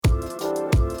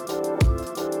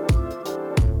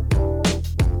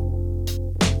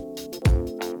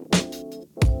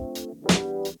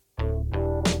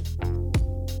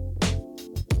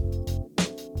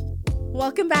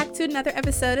to another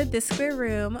episode of This Square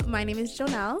Room. My name is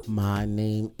Jonelle. My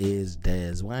name is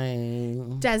Des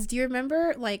Wang. Des, do you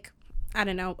remember, I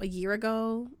don't know, a year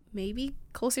ago, maybe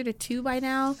closer to 2 by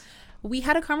now, we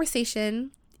had a conversation.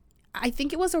 I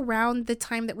think it was around the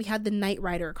time that we had the Knight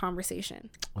Rider conversation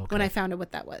when I found out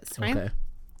what that was, right? Okay.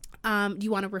 Do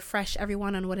you want to refresh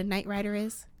everyone on what a Knight Rider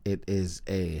is? It is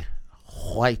a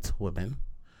white woman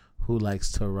who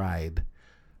likes to ride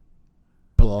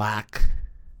black.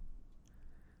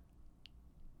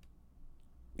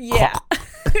 Yeah.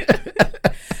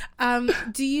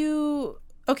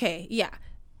 Okay, yeah.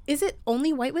 Is it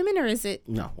only white women or is it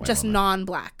just women.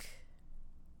 non-black?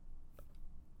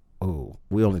 Oh,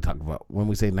 we only talk about when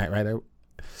we say Knight Rider.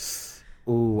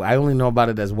 Ooh, I only know about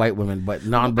it as white women, but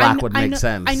non-black would make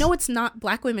sense. I know it's not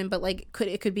black women, but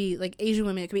it could be like Asian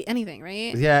women. It could be anything,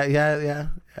 right? Yeah.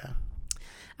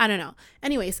 I don't know.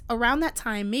 Anyways, around that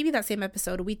time, maybe that same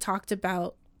episode, we talked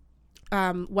about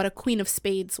what a Queen of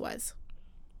Spades was.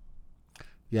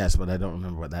 Yes, but I don't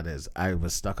remember what that is. I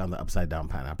was stuck on the upside down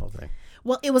pineapple thing.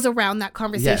 Well, it was around that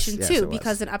conversation yes, too,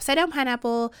 because an upside down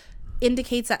pineapple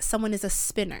indicates that someone is a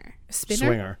spinner.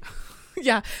 Swinger.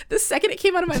 Yeah. The second it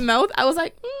came out of my mouth, I was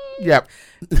like, Yep.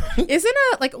 Isn't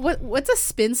what's a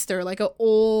spinster? Like an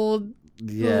old,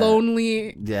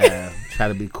 lonely. Yeah. Try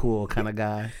to be cool kind of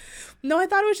guy. No, I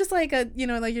thought it was just like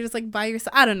you're just like by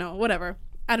yourself. I don't know. Whatever.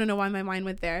 I don't know why my mind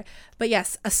went there. But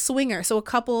yes, a swinger. So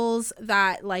couples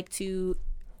that like to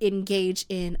engage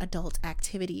in adult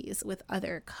activities with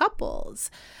other couples.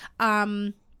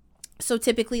 So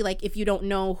typically, if you don't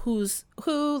know who's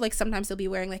who, sometimes they'll be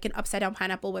wearing an upside down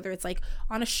pineapple, whether it's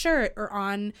on a shirt or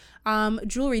on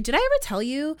jewelry. Did I ever tell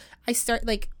you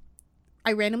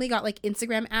I randomly got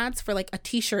Instagram ads for a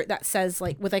t-shirt that says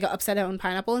with an upside down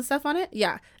pineapple and stuff on it?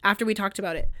 Yeah, after we talked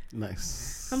about it.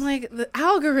 Nice. I'm the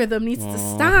algorithm needs to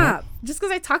stop. Just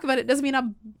because I talk about it doesn't mean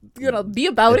I'm gonna be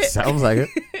about it. Sounds like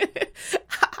it.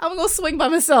 I'm gonna swing by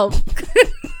myself.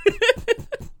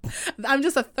 I'm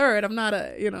just a third. I'm not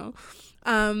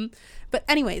but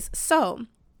anyways, so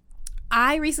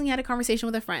I recently had a conversation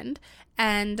with a friend,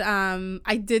 and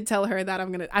I did tell her that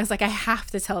I was like, I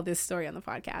have to tell this story on the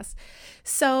podcast.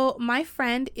 So my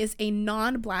friend is a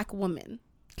non-black woman.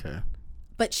 Okay.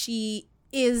 But she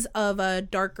is of a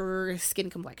darker skin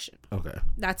complexion. Okay.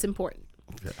 That's important.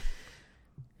 Okay.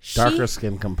 Darker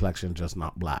skin complexion, just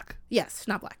not black. Yes,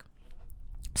 not black.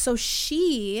 So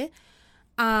she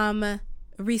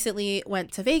recently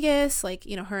went to Vegas,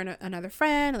 her and another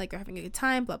friend, they're having a good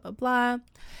time, blah, blah, blah.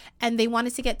 And they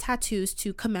wanted to get tattoos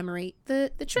to commemorate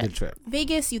the trip.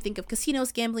 Vegas, you think of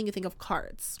casinos, gambling, you think of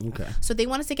cards. Okay. So they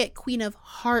wanted to get Queen of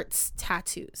Hearts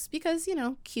tattoos because,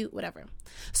 cute, whatever.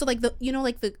 So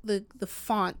the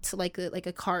font, like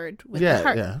a card with the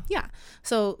heart. Yeah.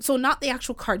 So not the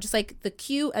actual card, just the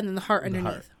Q and then the heart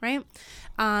underneath, right?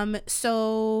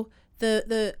 So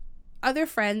the other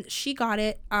friend, she got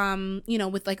it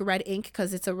with red ink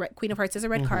because it's Queen of Hearts is a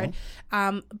red card,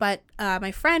 but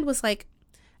my friend was like,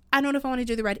 I don't know if I want to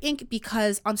do the red ink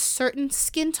because on certain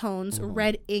skin tones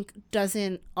red ink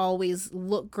doesn't always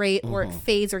look great, or it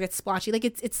fades or gets splotchy.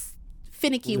 It's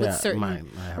finicky with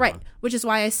certain right, which is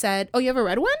why I said, oh, you have a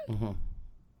red one?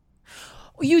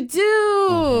 You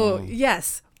do.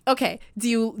 Yes. Okay. Do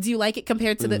you like it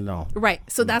compared to the no? Right.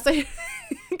 So that's why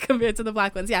compared to the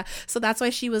black ones. Yeah. So that's why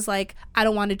she was like, I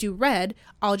don't want to do red.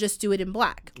 I'll just do it in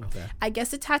black. Okay. I guess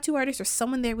the tattoo artist or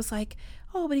someone there was like,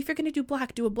 oh, but if you're gonna do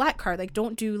black, do a black card.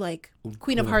 Don't do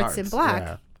Queen of Hearts in black.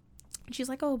 Yeah. And she's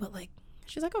like, oh, but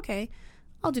she's like, okay,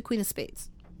 I'll do Queen of Spades.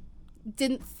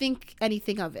 Didn't think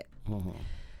anything of it.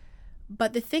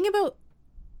 But the thing about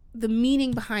the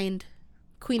meaning behind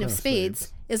Queen of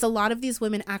Spades is a lot of these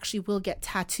women actually will get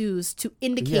tattoos to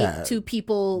indicate to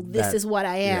people this is what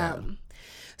I am. Yeah.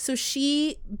 So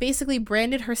she basically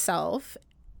branded herself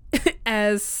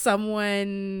as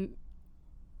someone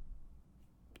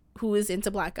who is into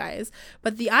black guys.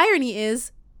 But the irony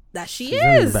is that she's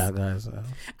is. Bad guys.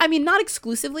 I mean, not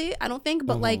exclusively, I don't think,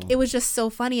 but it was just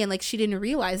so funny and she didn't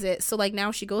realize it. So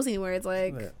now she goes anywhere, it's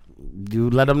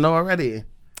you let them know already.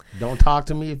 Don't talk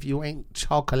to me if you ain't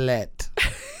chocolate.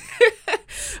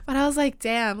 But I was like,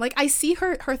 damn. I see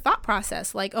her thought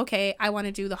process. Okay, I want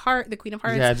to do the heart, the Queen of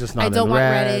Hearts. Yeah, just not I don't want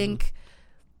red ink.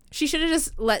 She should have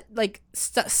just let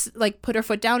put her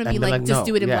foot down and be like, just no.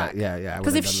 do it in black. Yeah.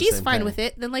 Because if she's fine with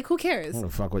it, then who cares? What the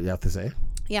fuck? What you have to say?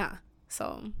 Yeah.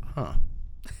 So. Huh.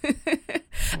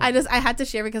 I had to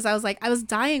share because I was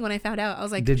dying when I found out. I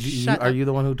was like, did you? Are you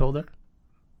the one who told her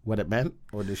what it meant,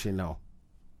 or did she know?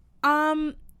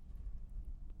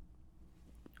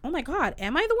 Oh my God,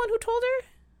 am I the one who told her?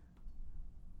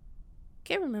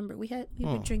 Can't remember. We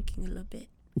were drinking a little bit.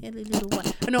 A little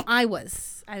wine. Oh, no, I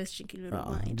was drinking a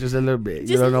little wine. Just a little bit.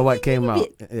 You don't know what came out.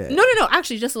 Yeah. No.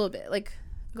 Actually, just a little bit, like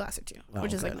a glass or two,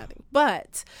 which is like nothing.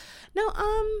 But no,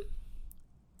 I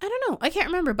don't know. I can't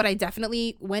remember, but I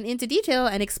definitely went into detail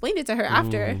and explained it to her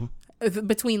after,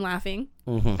 between laughing.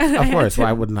 Of course.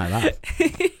 Why wouldn't I laugh?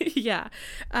 Yeah.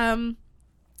 I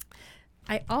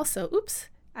also,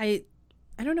 I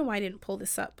don't know why I didn't pull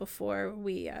this up before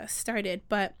we started,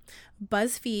 but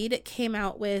BuzzFeed came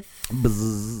out with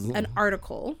an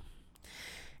article,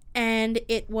 and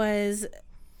it was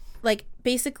like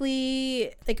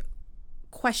basically like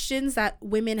questions that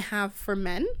women have for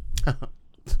men.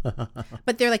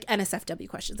 But they're like NSFW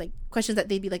questions, like questions that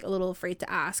they'd be like a little afraid to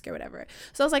ask or whatever.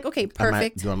 So I was like, okay,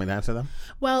 perfect. Do you want me to answer them?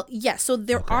 Well, yes. So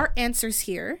there are answers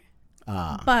here,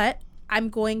 but I'm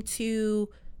going to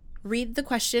read the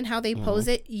question, how they pose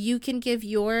it. You can give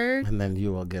your, and then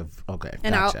you will give. Okay,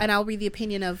 and I'll read the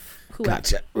opinion of whoever.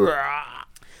 Gotcha.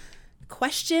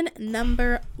 Question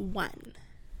number 1: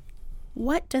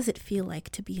 what does it feel like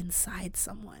to be inside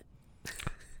someone?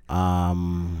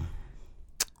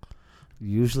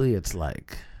 Usually it's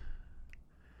like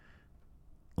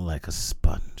a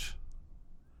sponge,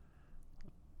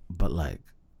 but like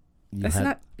you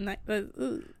had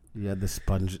the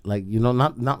sponge, like, you know,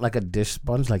 not like a dish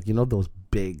sponge, like, you know, those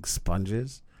big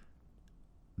sponges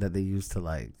that they use to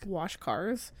like wash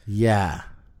cars. Yeah,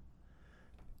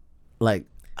 like.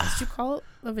 Did you call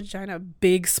a vagina a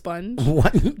big sponge?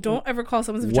 Don't ever call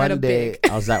someone's vagina big. One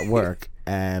day I was at work,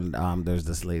 and there's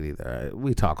this lady there.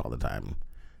 We talk all the time.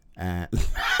 And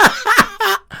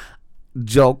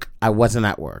joke, I wasn't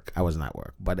at work.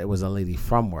 But it was a lady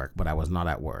from work, but I was not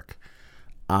at work.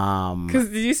 Because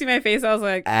did you see my face? I was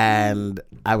like... And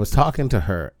I was talking to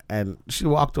her, and she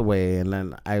walked away, and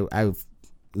then I've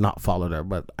not followed her,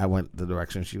 but I went the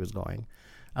direction she was going.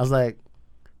 I was like,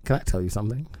 can I tell you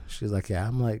something? She's like, yeah.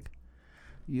 I'm like,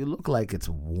 you look like it's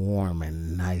warm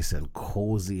and nice and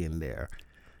cozy in there.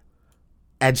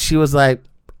 And she was like,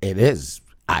 it is.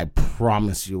 I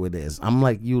promise you it is. I'm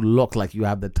like, you look like you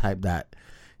have the type that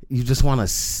you just want to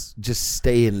just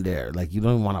stay in there. Like, you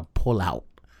don't want to pull out.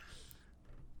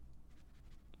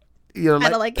 You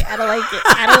know, like, I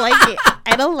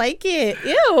don't like it.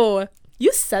 Ew.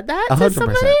 You said that to 100%,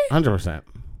 somebody? 100%.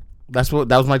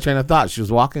 That was my train of thought. She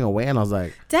was walking away, and I was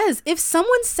like, Des, if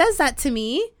someone says that to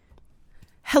me,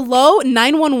 hello,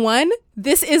 911,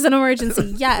 this is an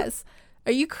emergency. Yes.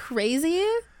 Are you crazy?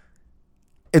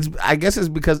 I guess it's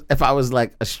because if I was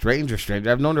like a stranger,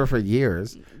 I've known her for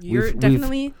years. You're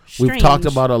definitely strange. We've talked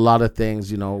about a lot of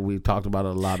things, you know. We've talked about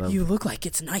a lot of. You look like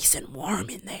it's nice and warm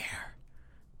in there.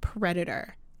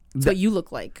 Predator. That's what you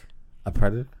look like. A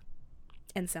predator?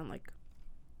 And sound like.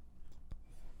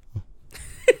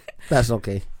 That's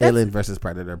okay. Alien versus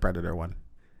Predator. Predator won.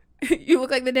 You look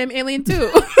like the damn alien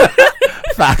too.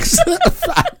 Facts.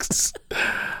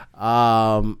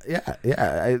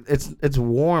 Yeah. It's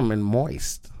warm and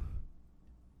moist.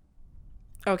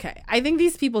 Okay, I think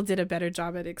these people did a better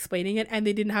job at explaining it, and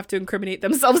they didn't have to incriminate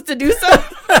themselves to do so.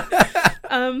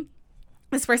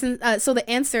 This person. So the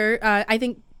answer, I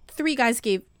think three guys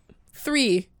gave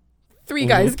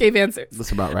answers.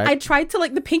 That's about right. I tried to,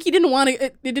 like, the pinky didn't want to.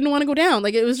 It didn't want to go down.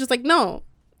 Like, it was just like, no.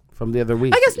 From the other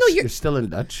week. I guess no. You're still in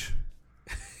Dutch.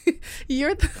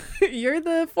 You're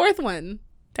the fourth one,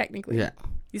 technically. Yeah.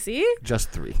 You see? Just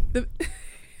 3.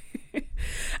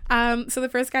 So the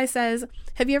first guy says,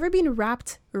 have you ever been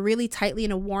wrapped really tightly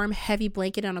in a warm, heavy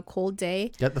blanket on a cold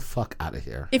day? Get the fuck out of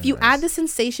here. If you add the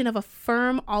sensation of a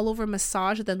firm all-over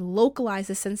massage, then localize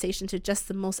the sensation to just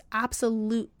the most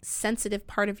absolute sensitive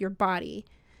part of your body,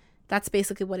 that's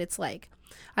basically what it's like.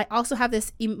 I also have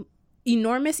this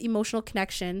enormous emotional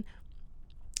connection,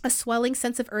 a swelling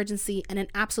sense of urgency, and an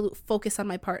absolute focus on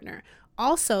my partner.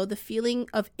 Also, the feeling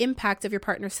of impact of your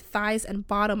partner's thighs and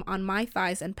bottom on my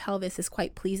thighs and pelvis is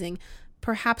quite pleasing,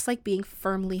 perhaps like being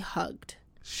firmly hugged.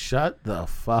 Shut the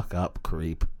fuck up,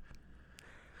 creep.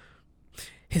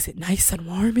 Is it nice and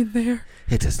warm in there?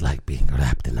 It is like being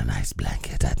wrapped in a nice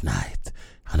blanket at night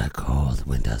on a cold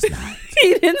winter's night.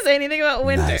 He didn't say anything about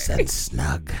winter. Nice and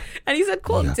snug. And he said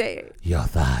cold day. Your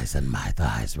thighs and my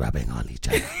thighs rubbing on each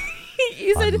other.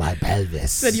 You said, on my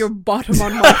pelvis. Said your bottom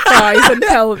on my thighs and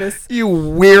pelvis. You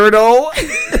weirdo.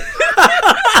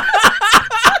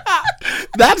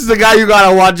 That's the guy you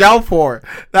gotta watch out for.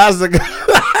 That's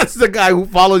the guy who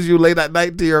follows you late at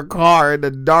night to your car in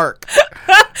the dark.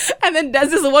 And then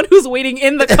Des is the one who's waiting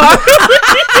in the car.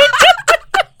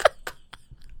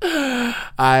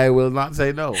 I will not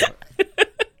say no.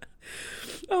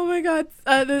 Oh my God.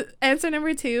 The answer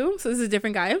number 2. So this is a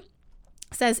different guy.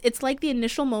 Says it's like the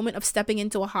initial moment of stepping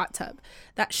into a hot tub.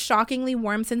 That shockingly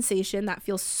warm sensation that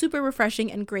feels super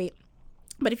refreshing and great.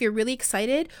 But if you're really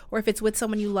excited or if it's with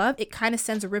someone you love, it kind of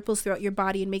sends ripples throughout your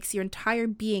body and makes your entire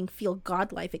being feel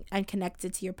godlike and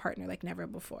connected to your partner like never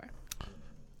before.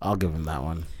 I'll give him that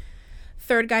one.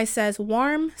 Third guy says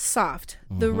warm, soft.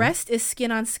 The rest is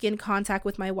skin on skin contact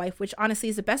with my wife, which honestly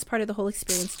is the best part of the whole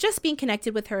experience. Just being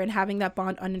connected with her and having that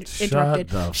bond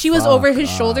uninterrupted. She was over his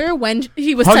shoulder when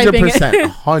he was 100%, typing it.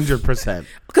 100%.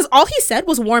 Because all he said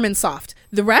was warm and soft.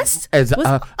 The rest was,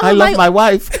 I love my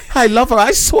wife. I love her.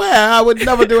 I swear I would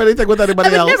never do anything with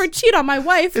anybody else. I would never cheat on my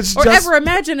wife or ever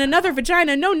imagine another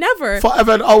vagina. No, never.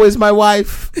 Forever and always my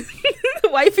wife.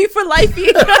 Wifey for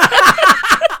lifey.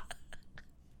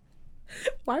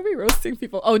 Why are we roasting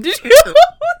people? Oh, did you?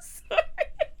 Sorry.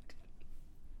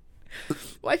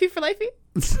 Wifey for lifey?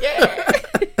 Yeah.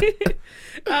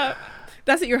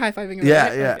 That's what you're high-fiving.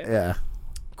 Yeah.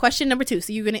 Question number 2.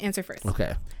 So you're going to answer first.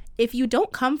 Okay. If you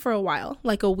don't come for a while,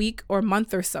 like a week or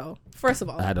month or so, first of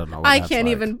all, I don't know. I can't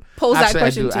even pose that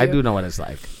question to you. I do know what it's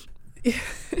like.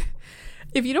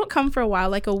 If you don't come for a while,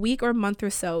 like a week or month or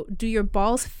so, do your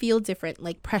balls feel different,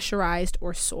 like pressurized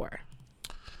or sore?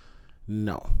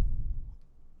 No,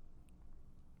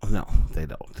 they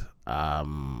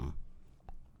don't.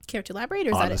 Care to elaborate,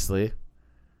 or is honestly, that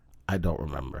I don't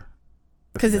remember.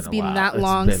 Because it's been that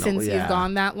long since you've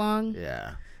gone that long?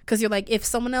 Yeah. Because you're like, if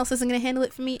someone else isn't going to handle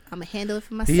it for me, I'm going to handle it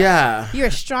for myself. Yeah. You're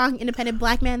a strong, independent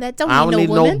black man that don't need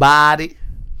no woman. Nobody.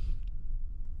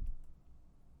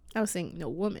 I was saying no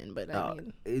woman, but I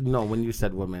mean. No, when you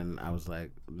said woman, I was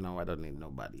like, no, I don't need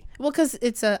nobody. Well, because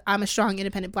I'm a strong,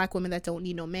 independent black woman that don't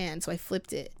need no man, so I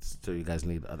flipped it. So you guys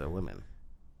need other women.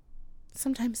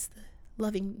 Sometimes the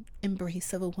loving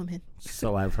embrace of a woman.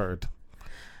 So I've heard.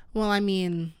 Well, I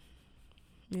mean,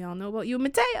 we all know about you,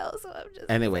 Mateo. So I'm just.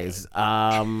 Anyways,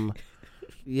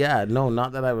 yeah, no,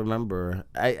 not that I remember.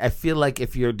 I feel like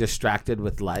if you're distracted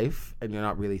with life and you're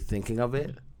not really thinking of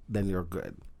it, then you're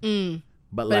good.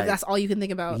 But like, if that's all you can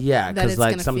think about, yeah, because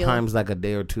like sometimes like a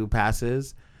day or two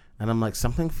passes, and I'm like,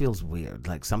 something feels weird,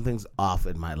 like something's off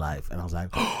in my life, and I was like,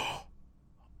 oh,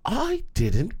 I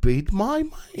didn't beat my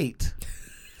mate.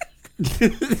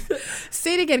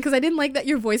 Say it again, because I didn't like that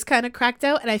your voice kind of cracked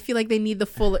out, and I feel like they need the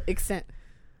full extent.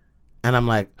 And I'm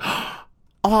like, oh,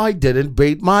 I didn't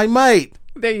beat my mate.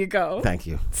 There you go. Thank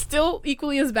you. Still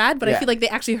equally as bad, but I feel like they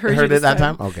actually heard you it that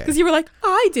time. Okay. Because you were like,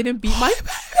 I didn't beat my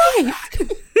mate.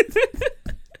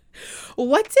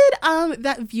 What did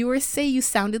that viewer say you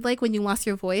sounded like when you lost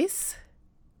your voice?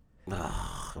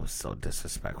 Oh, it was so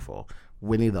disrespectful.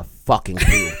 Winnie the fucking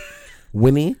Pooh.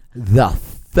 Winnie the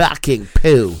fucking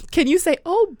Pooh. Can you say,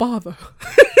 oh, bother?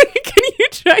 Can you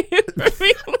try it for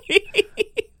me,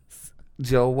 please?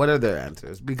 Joe, what are their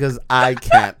answers? Because I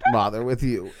can't bother with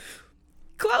you.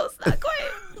 Close, not quite.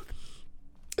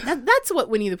 That's what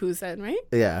Winnie the Pooh said, right?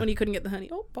 Yeah. When he couldn't get the honey.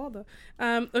 Oh, bother.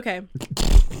 Okay.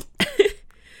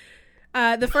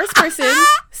 The first person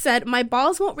said, my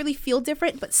balls won't really feel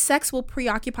different, but sex will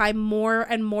preoccupy more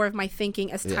and more of my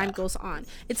thinking as time goes on.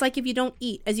 It's like if you don't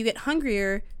eat, as you get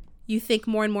hungrier, you think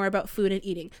more and more about food and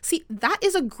eating. See, that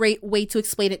is a great way to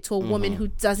explain it to a woman who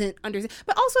doesn't understand.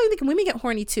 But also, I think women get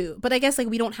horny too. But I guess like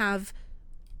we don't have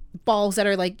balls that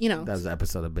are like, you know. That was the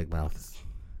episode of Big Mouth.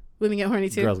 Women get horny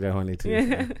too. Girls get horny too.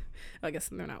 Yeah. So. I guess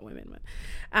they're not women, but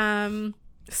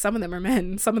some of them are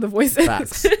men. Some of the voices.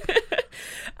 Facts.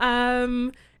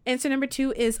 Answer number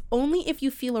 2 is only if you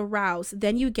feel aroused,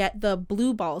 then you get the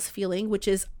blue balls feeling, which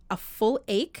is a full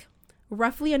ache,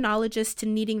 roughly analogous to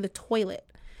needing the toilet.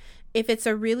 If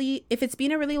it's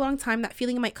been a really long time, that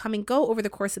feeling might come and go over the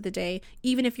course of the day,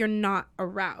 even if you're not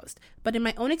aroused. But in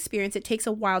my own experience, it takes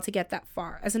a while to get that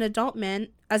far. As an adult man,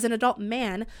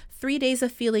 3 days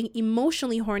of feeling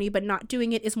emotionally horny but not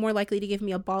doing it is more likely to give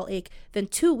me a ball ache than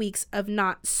 2 weeks of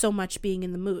not so much being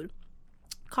in the mood.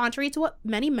 Contrary to what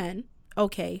many men,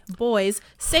 boys,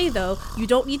 say though, you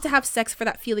don't need to have sex for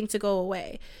that feeling to go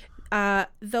away.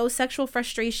 Though sexual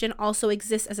frustration also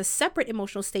exists as a separate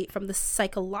emotional state from the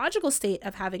psychological state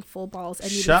of having full balls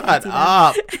and needing to empty them. Shut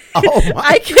up. Oh my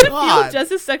I can feel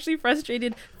just as sexually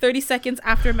frustrated 30 seconds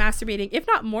after masturbating, if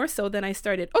not more so than I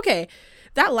started. Okay,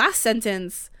 that last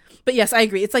sentence. But yes, I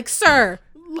agree. It's like, sir,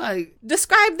 like,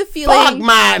 describe the feeling. Fuck,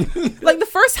 man. Like the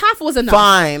first half was enough.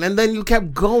 Fine, and then you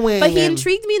kept going. But he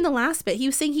intrigued me in the last bit. He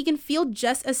was saying he can feel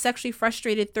just as sexually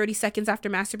frustrated 30 seconds after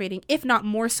masturbating, if not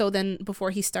more so than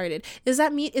before he started. Is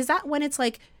that when it's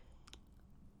like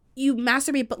you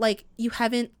masturbate, but like you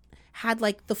haven't had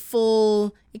like the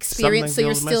full experience, so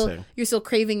you're still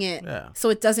craving it. Yeah. So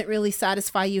it doesn't really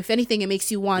satisfy you. If anything, it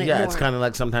makes you want it more. Yeah, it's kind of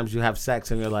like sometimes you have sex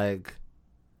and you're like,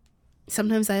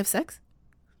 sometimes I have sex.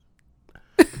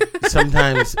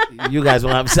 Sometimes you guys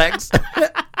will have sex.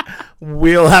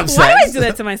 We'll have sex. Why do I do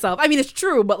that to myself? I mean, it's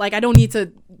true, but like I don't need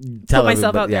to put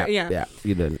myself out there. Yeah,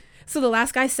 you didn't. So the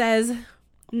last guy says,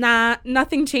 nah,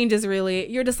 nothing changes really.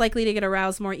 You're just likely to get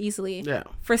aroused more easily. Yeah.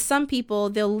 For some people,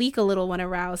 they'll leak a little when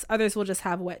aroused. Others will just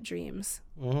have wet dreams.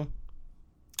 Mm-hmm.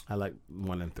 I like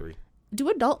 1 and 3. Do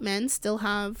adult men still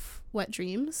have wet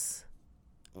dreams?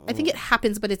 I think it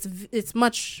happens, but it's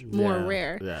much more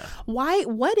rare. Yeah. Why?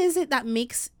 What is it that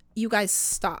makes you guys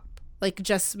stop? Like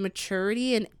just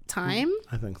maturity and time?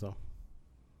 I think so.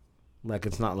 Like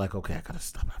it's not like, okay, I gotta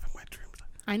stop having wet dreams.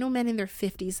 I know men in their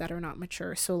 50s that are not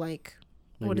mature. So like,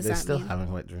 Maybe what does that still mean?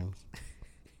 having wet dreams.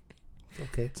 It's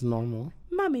okay, it's normal.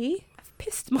 Mommy, I've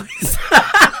pissed myself.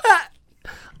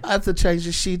 I have to change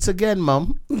the sheets again,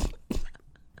 Mom.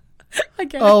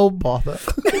 Again. Oh, bother.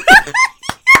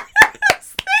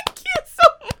 Yes, thank you so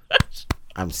much.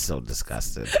 I'm so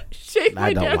disgusted. Shake my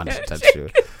I don't damn want to hand. touch you.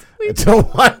 I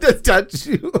don't want to touch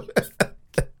you.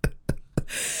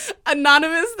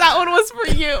 Anonymous, that one was for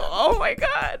you. Oh my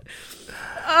God.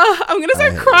 I'm going to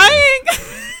start crying.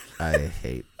 I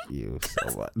hate you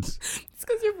so much. It's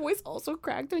because your voice also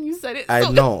cracked when you said it. I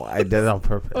know. I did it on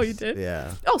purpose. Oh, you did?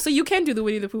 Yeah. Oh, so you can do the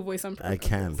Winnie the Pooh voice on purpose. I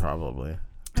can probably.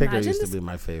 Tigger Imagine used this- to be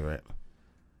my favorite.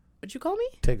 What'd you call me?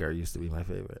 Tigger used to be my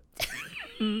favorite.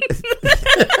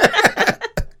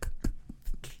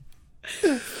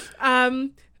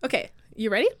 Okay, you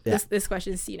ready? Yeah. This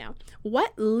question is to you now.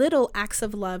 What little acts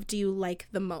of love do you like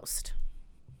the most?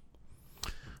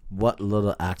 What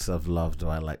little acts of love do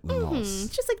I like the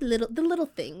most? Just like the little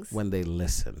things. When they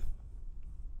listen.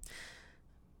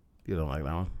 You don't like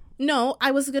that one? No, I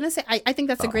was gonna say I think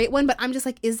that's a great one, but I'm just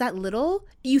like, is that little?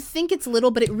 You think it's little,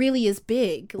 but it really is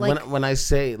big. Like when I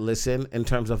say listen, in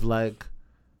terms of like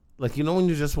you know when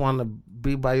you just want to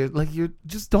be by your you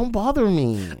just don't bother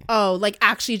me. oh, like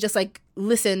actually just like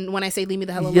listen when I say leave me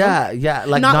the hell alone. Yeah,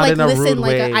 like not like in a listen rude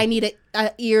like way. I need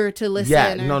a ear to listen.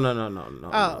 Yeah, or,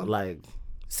 no. Like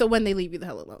so when they leave you the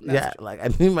hell alone. yeah, like I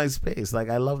need my space. Like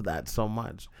I love that so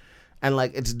much, and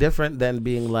like it's different than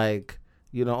being like,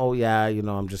 you know, oh yeah, you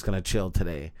know, I'm just gonna chill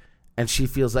today, and she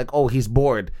feels like, oh, he's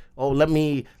bored. Oh, let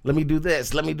me do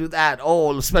this, let me do that.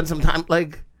 Oh, spend some time.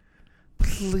 Like,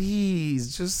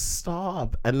 please, just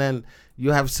stop. And then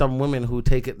you have some women who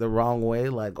take it the wrong way.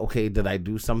 Like, okay, did I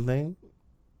do something?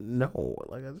 No.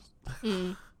 Like, I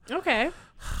just... Okay.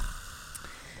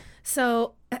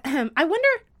 So I wonder.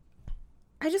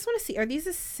 I just want to see. Are these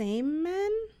the same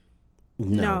men?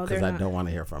 No, they're because I not. don't want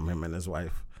to hear from him and his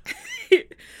wife.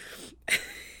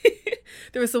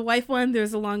 There was a wife one,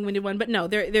 there's a long-winded one, but no,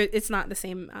 it's not the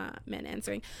same men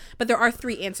answering. But there are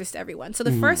 3 answers to everyone. So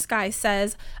the first guy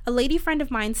says, a lady friend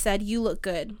of mine said, you look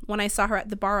good when I saw her at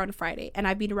the bar on Friday, and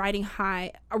I've been riding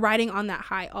on that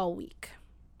high all week.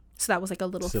 So that was like a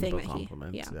little Simple thing that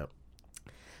compliments. yeah. Yep.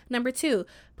 Number 2,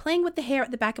 playing with the hair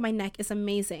at the back of my neck is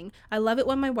amazing. I love it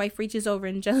when my wife reaches over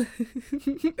and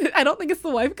I don't think it's the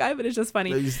wife guy, but it's just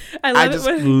funny. I just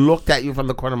looked at you from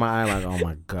the corner of my eye like, oh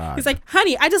my God. He's like,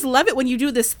 honey, I just love it when you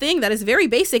do this thing that is very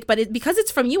basic, but because it's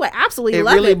from you, I absolutely it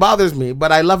love really it. bothers me,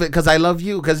 but I love it because I love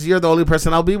you, because you're the only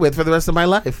person I'll be with for the rest of my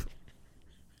life.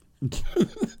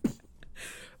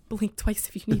 Blink twice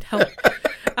if you need help.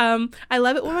 I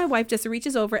love it when my wife just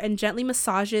reaches over and gently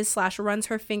massages / runs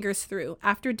her fingers through.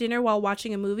 After dinner while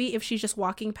watching a movie, if she's just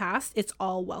walking past, it's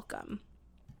all welcome.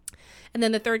 And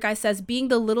then the third guy says, being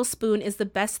the little spoon is the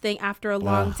best thing after a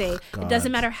long day. God. It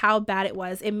doesn't matter how bad it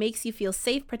was. It makes you feel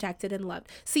safe, protected, and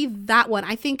loved. See, that one,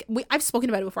 I think, I've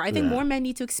spoken about it before. I think more men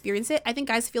need to experience it. I think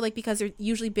guys feel like because they're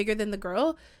usually bigger than the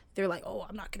girl, they're like, oh,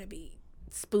 I'm not going to be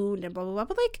spooned and blah, blah, blah.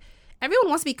 But like, everyone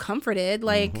wants to be comforted.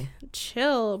 Like,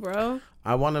 chill, bro.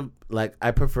 I want to, like,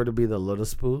 I prefer to be the little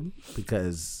spoon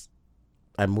because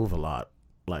I move a lot.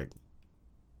 Like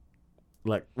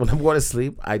when I'm going to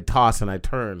sleep, I toss and I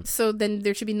turn. So then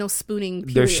there should be no spooning,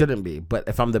 period. There shouldn't be. But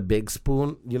if I'm the big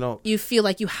spoon, you know. You feel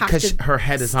like you have to. Because her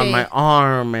head is on my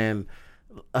arm and,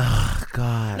 oh,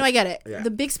 God. No, I get it. Yeah.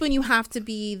 The big spoon, you have to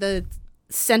be the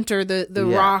center, the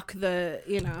rock,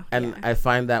 you know. And I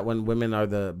find that when women are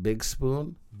the big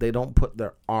spoon, they don't put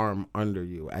their arm under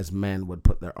you as men would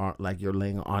put their arm, like you're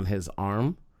laying on his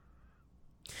arm.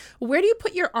 Where do you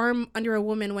put your arm under a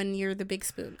woman when you're the big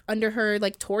spoon? Under her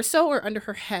like torso or under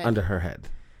her head? Under her head.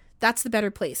 That's the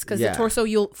better place because the torso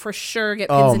you'll for sure get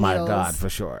pins and needles. Oh my God, for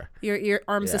sure. Your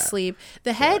arm's asleep.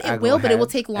 The head it will, but it will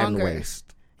take longer. And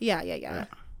waist. Yeah.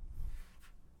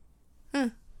 Huh.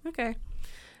 Okay.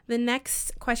 The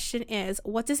next question is,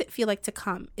 what does it feel like to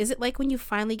come? Is it like when you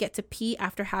finally get to pee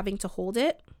after having to hold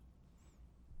it?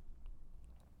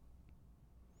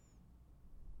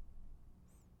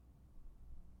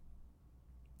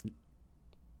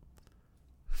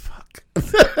 fuck.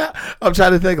 I'm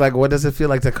trying to think, like, what does it feel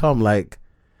like to come? Like,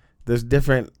 there's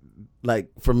different, like,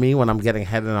 for me, when I'm getting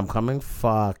head and I'm coming,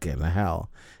 fucking hell.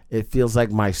 It feels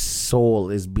like my soul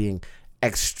is being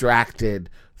extracted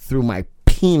through my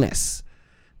penis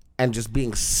and just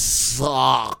being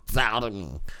sucked out of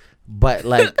me. But,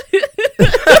 like,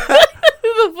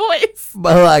 the voice.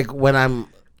 But, like, when I'm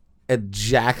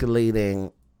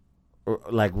ejaculating,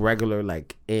 like, regular,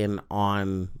 like, in,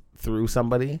 on, through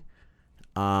somebody,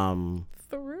 through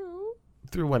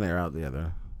one ear, out the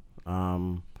other.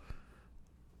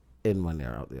 In one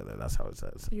ear, out the other. That's how it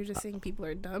says. You're just saying people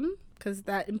are dumb? Because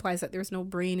that implies that there's no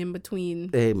brain in between.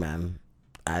 Hey, man.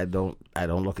 I don't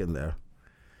look in there.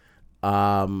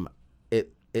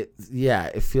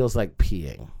 It feels like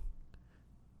peeing.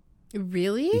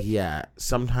 Really? Yeah.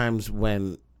 Sometimes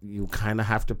when you kind of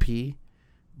have to pee,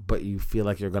 but you feel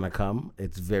like you're going to come,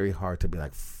 it's very hard to be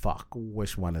like, fuck,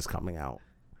 which one is coming out?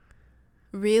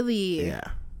 Really? Yeah.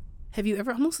 Have you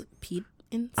ever almost peed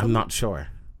in something? I'm not sure.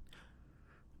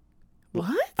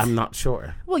 What? I'm not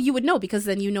sure. Well, you would know because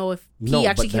then you know if pee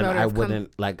actually came out. I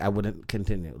wouldn't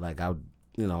continue. Like, I would,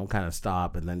 kind of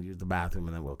stop and then use the bathroom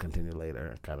and then we'll continue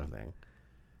later, kind of thing.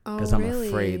 Because I'm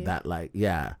afraid that, like,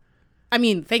 yeah. I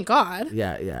mean, thank God.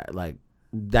 Yeah. Like,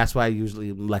 that's why I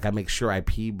usually, like, I make sure I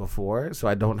pee before so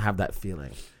I don't have that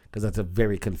feeling. Because that's a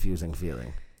very confusing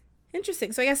feeling.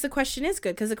 Interesting. So I guess the question is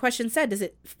good because the question said, does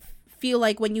it feel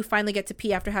like when you finally get to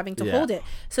pee after having to hold it?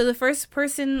 So the first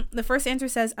answer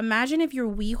says, imagine if your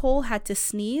wee hole had to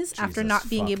sneeze after not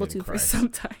being able to for some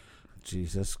time.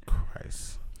 Jesus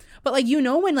Christ. But, like,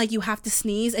 when, like, you have to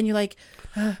sneeze and you're like,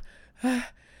 and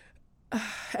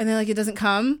then, like, it doesn't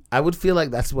come. I would feel like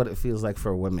that's what it feels like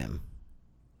for women.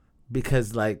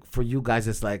 Because, like, for you guys,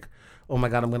 it's like, oh my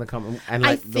God, I'm going to come. And,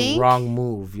 like, the wrong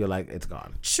move, you're like, it's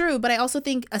gone. True, but I also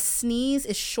think a sneeze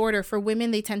is shorter. For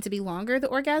women, they tend to be longer, the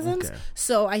orgasms. Okay.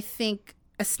 So I think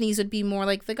a sneeze would be more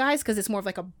like the guys because it's more of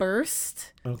like a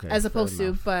burst as opposed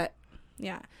to, but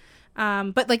yeah.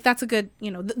 But, like, that's a good,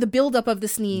 the buildup of the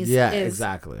sneeze. Yeah,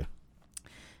 exactly.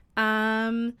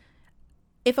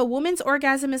 If a woman's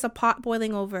orgasm is a pot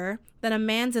boiling over, then a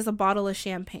man's is a bottle of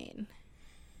champagne.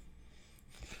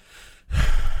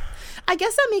 I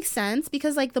guess that makes sense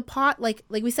because, like, the pot, like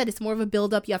we said, it's more of a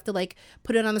buildup. You have to, like,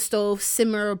 put it on the stove,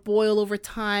 simmer, boil over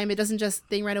time. It doesn't just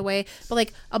thing right away. But,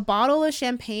 like, a bottle of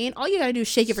champagne, all you gotta do is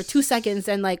shake it for 2 seconds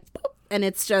and, like, boop, and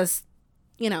it's just,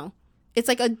 it's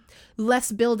like a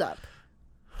less buildup.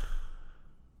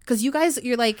 Because you guys,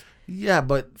 you're like, yeah,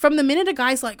 but from the minute a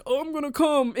guy's like, oh, I'm gonna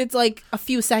come, it's like a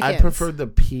few seconds. I prefer the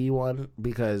pee one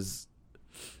because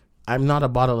I'm not a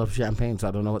bottle of champagne, so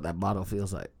I don't know what that bottle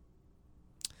feels like.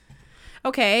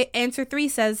 Okay, answer 3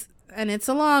 says, and it's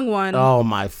a long one. Oh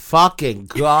my fucking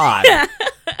God.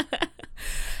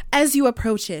 As you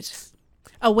approach it,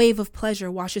 a wave of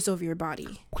pleasure washes over your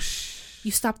body.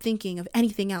 You stop thinking of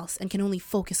anything else and can only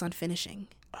focus on finishing.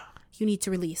 You need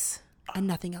to release, and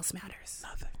nothing else matters.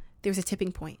 Nothing. There's a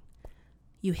tipping point.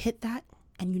 You hit that,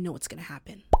 and you know what's going to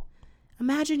happen.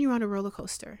 Imagine you're on a roller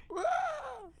coaster.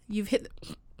 You've hit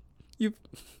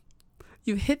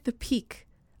the peak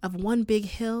of one big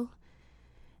hill,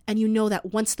 and you know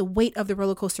that once the weight of the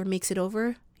roller coaster makes it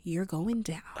over, you're going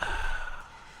down.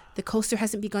 The coaster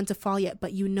hasn't begun to fall yet,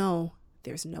 but you know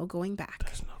there's no going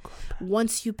back.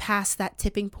 Once you pass that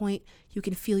tipping point, you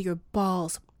can feel your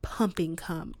balls pumping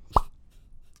cum.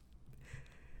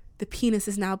 The penis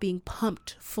is now being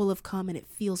pumped full of cum, and it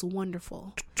feels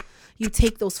wonderful. You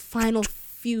take those final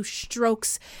few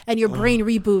strokes, and your brain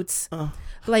reboots,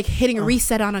 like hitting a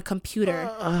reset on a computer.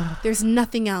 There's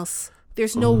nothing else.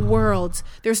 There's no world.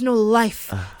 There's no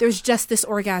life. There's just this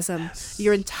orgasm. Yes.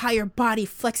 Your entire body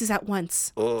flexes at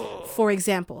once. For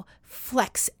example,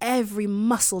 flex every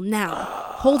muscle now.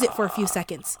 Hold it for a few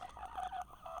seconds.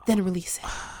 Then release it.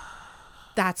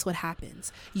 That's what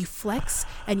happens. You flex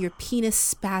and your penis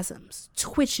spasms,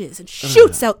 twitches, and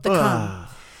shoots out the cum.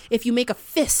 If you make a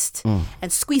fist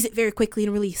and squeeze it very quickly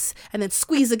and release, and then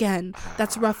squeeze again,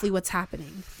 that's roughly what's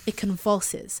happening. It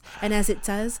convulses, and as it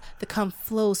does, the cum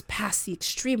flows past the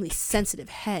extremely sensitive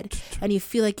head, and you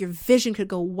feel like your vision could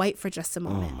go white for just a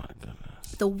moment. Oh my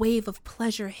goodness. The wave of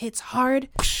pleasure hits hard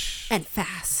and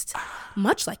fast,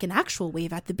 much like an actual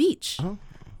wave at the beach.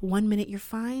 1 minute you're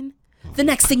fine. The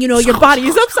next thing you know, your body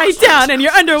is upside down and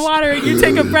you're underwater and you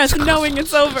take a breath knowing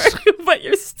it's over, but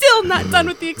you're still not done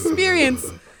with the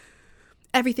experience.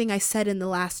 Everything I said in the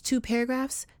last 2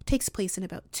 paragraphs takes place in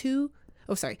about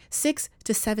 6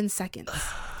 to 7 seconds.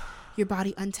 Your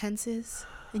body untenses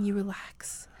and you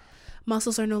relax.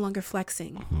 Muscles are no longer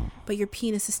flexing, but your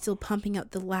penis is still pumping out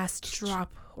the last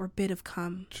drop or bit of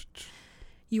cum.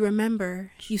 You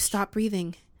remember, you stop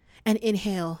breathing, and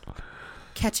inhale,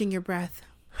 catching your breath.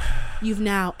 You've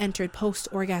now entered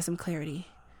post-orgasm clarity.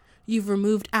 You've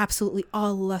removed absolutely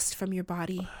all lust from your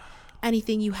body.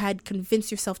 Anything you had convinced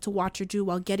yourself to watch or do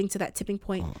while getting to that tipping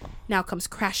point now comes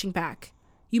crashing back.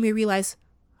 You may realize,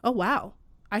 oh wow,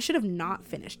 I should have not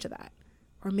finished to that.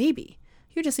 Or maybe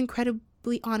you're just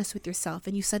incredibly honest with yourself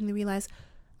and you suddenly realize,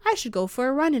 I should go for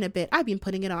a run in a bit. I've been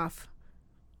putting it off.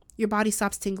 Your body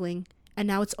stops tingling, and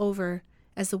now it's over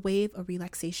as the wave of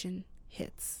relaxation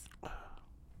hits.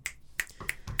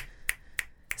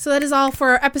 So that is all for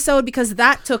our episode because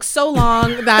that took so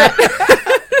long that...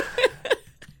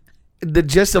 The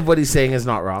gist of what he's saying is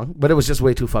not wrong, but it was just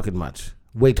way too fucking much.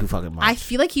 Way too fucking much. I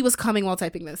feel like he was coming while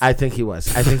typing this. I think he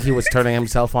was. I think he was turning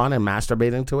himself on and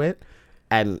masturbating to it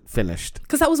and finished.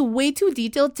 Because that was way too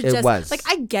detailed to It was. Like,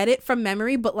 I get it from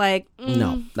memory, but like...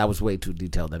 No, that was way too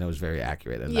detailed and it was very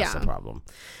accurate, and that's the problem.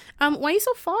 Why are you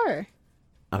so far?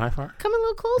 Am I far? Come a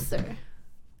little closer.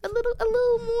 A little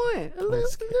more. A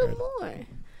little more.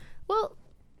 Well,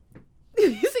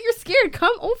 you said you're scared.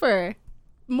 Come over.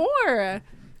 More.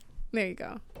 There you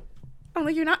go. Oh,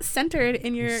 like you're not centered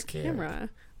in your camera.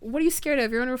 What are you scared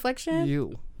of? Your own reflection?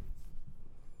 You.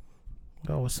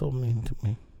 That was so mean to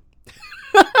me.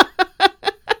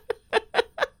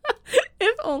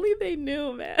 If only they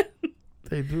knew, man.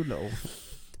 They do know.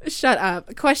 Shut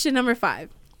up. Question number 5.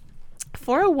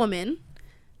 For a woman,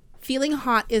 feeling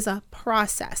hot is a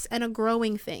process and a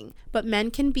growing thing, but men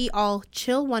can be all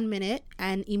chill 1 minute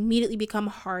and immediately become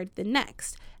hard the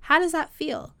next. How does that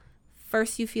feel?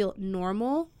 First you feel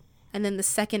normal, and then the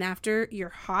second after you're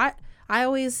hot. I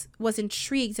always was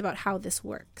intrigued about how this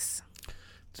works.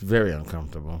 It's very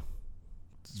uncomfortable.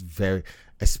 It's very,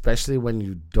 especially when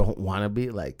you don't want to be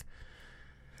like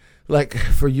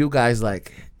for you guys,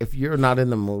 like if you're not in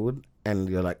the mood and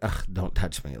you're like, ugh, don't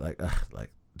touch me, like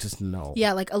just no.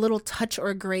 Yeah, like a little touch or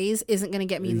a graze isn't gonna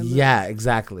get me in the mood. Yeah,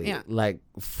 exactly. Yeah. Like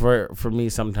for me,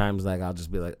 sometimes like I'll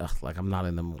just be like, ugh, like I'm not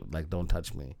in the mood, like don't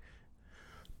touch me.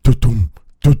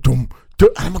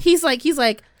 He's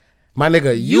like, my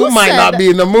nigga, you might not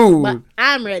be in the mood, but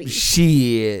I'm ready.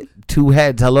 Shit, 2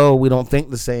 heads. Hello, we don't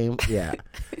think the same. Yeah,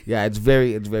 yeah. It's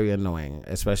very annoying,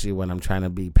 especially when I'm trying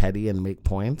to be petty and make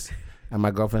points, and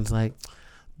my girlfriend's like,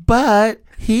 "But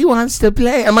he wants to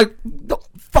play." I'm like, "Don't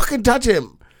fucking touch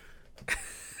him."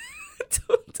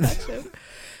 Don't touch him.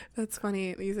 That's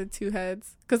funny. You said 2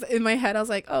 heads, because in my head I was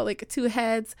like, oh, like 2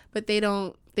 heads, but they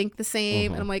don't think the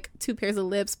same. And I'm like, 2 pairs of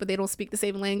lips, but they don't speak the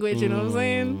same language. You know what I'm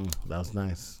saying? That was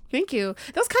nice. Thank you.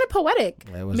 That was kind of poetic.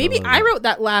 Maybe I wrote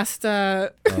that last.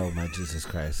 Oh my Jesus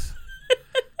Christ!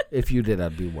 If you did,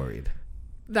 I'd be worried.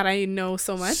 That I know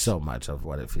so much of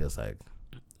what it feels like.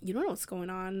 You don't know what's going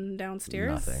on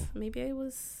downstairs. Nothing. Maybe I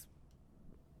was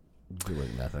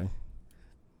doing nothing.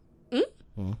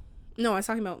 No, I was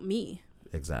talking about me.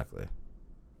 Exactly.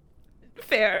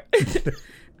 Fair.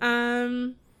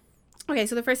 Okay,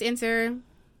 so the first answer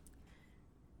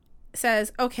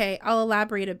says, okay, I'll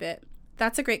elaborate a bit.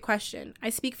 That's a great question. I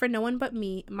speak for no one but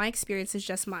me. My experience is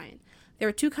just mine. There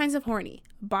are 2 kinds of horny: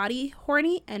 body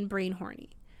horny and brain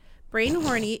horny. Brain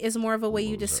horny is more of a way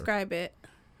you describe it.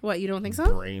 What, you don't think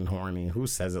so? Brain horny. Who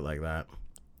says it like that?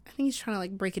 I think he's trying to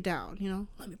like break it down, you know?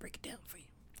 Let me break it down for you.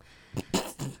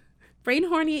 Brain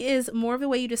horny is more of the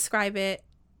way you describe it.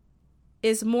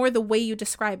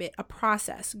 A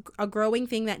process, a growing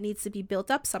thing that needs to be built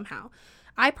up somehow.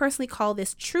 I personally call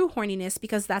this true horniness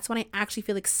because that's when I actually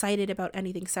feel excited about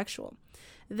anything sexual.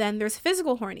 Then there's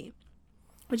physical horny,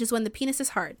 which is when the penis is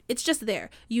hard. It's just there.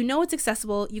 You know it's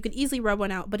accessible. You could easily rub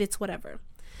one out, but it's whatever.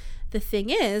 The thing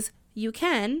is, you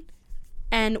can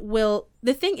and will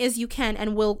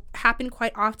happen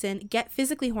quite often, get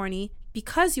physically horny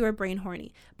because you are brain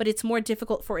horny, but it's more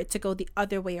difficult for it to go the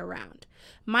other way around.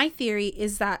 My theory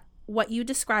is that what you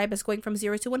describe as going from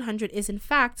 0 to 100 is in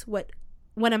fact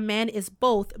when a man is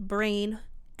both brain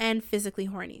and physically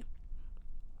horny.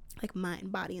 Like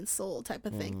mind, body, and soul type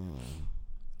of thing.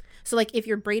 So like if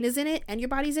your brain is in it and your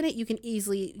body's in it, you can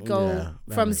easily go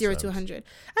from 0 to 100.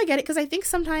 I get it, because I think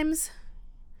sometimes...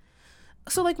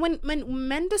 So like when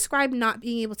men describe not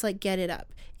being able to like get it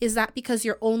up, is that because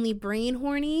you're only brain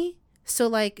horny? So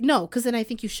like, no, because then I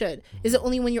think you should. Is it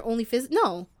only when you're only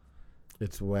No.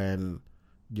 It's when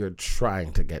you're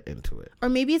trying to get into it. Or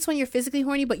maybe it's when you're physically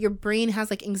horny, but your brain has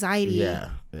like anxiety. Yeah.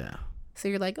 So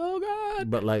you're like, oh God.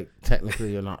 But like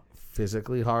technically you're not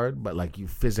physically hard, but like you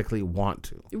physically want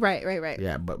to. Right.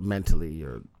 Yeah, but mentally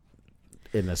you're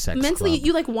in a sex mentally club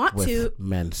you like want with to.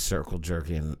 Men circle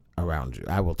jerking around you.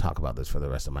 I will talk about this for the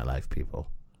rest of my life, people.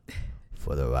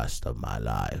 For the rest of my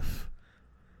life.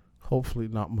 Hopefully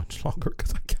not much longer,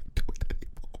 because I can't do it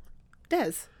anymore.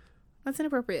 Des. That's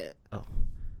inappropriate. Oh.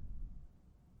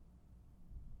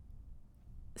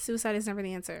 Suicide is never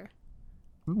the answer.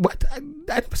 What?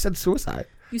 I said suicide.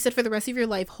 You said for the rest of your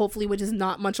life, hopefully, which is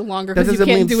not much longer That because you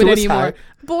doesn't can't mean do it suicide. anymore.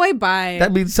 Boy, bye.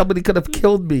 That means somebody could have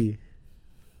killed me.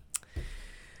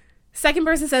 Second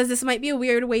person says, this might be a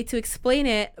weird way to explain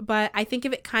it, but I think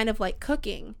of it kind of like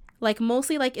cooking. Like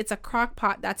mostly like it's a crock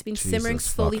pot that's been simmering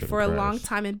slowly for a long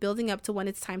time and building up to when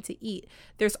it's time to eat.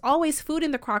 There's always food in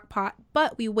the crock pot,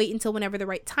 but we wait until whenever the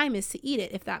right time is to eat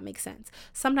it, if that makes sense.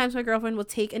 Sometimes my girlfriend will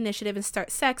take initiative and start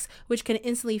sex, which can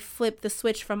instantly flip the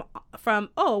switch from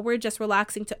oh, we're just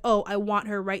relaxing to, oh, I want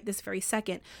her right this very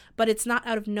second. But it's not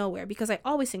out of nowhere because I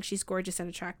always think she's gorgeous and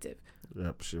attractive.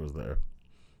 Yep, she was there.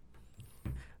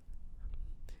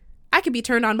 I could be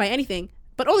turned on by anything,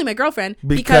 but only my girlfriend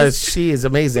because she is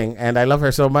amazing and I love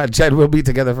her so much and we'll be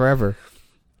together forever.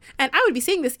 And I would be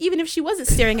saying this even if she wasn't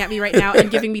staring at me right now and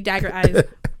giving me dagger eyes.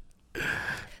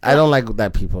 I don't like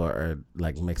that people are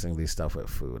like mixing these stuff with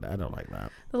food. I don't like that.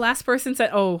 The last person said,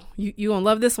 oh, you gonna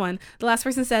love this one. The last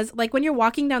person says, like when you're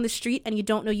walking down the street and you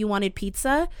don't know you wanted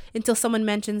pizza until someone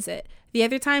mentions it. The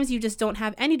other times you just don't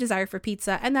have any desire for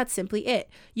pizza, and that's simply it.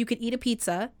 You could eat a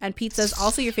pizza, and pizza is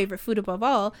also your favorite food above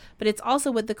all, but it's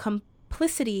also with the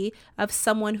complicity of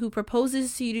someone who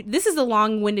proposes to you. This is a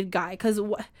long-winded guy, because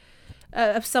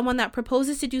of someone that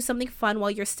proposes to do something fun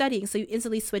while you're studying, so you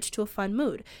instantly switch to a fun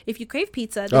mood. If you crave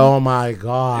pizza, then oh my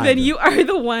god, then you are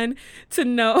the one to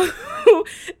know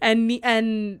and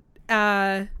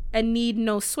need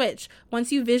no switch.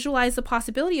 Once you visualize the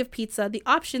possibility of pizza, the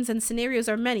options and scenarios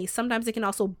are many. Sometimes it can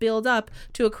also build up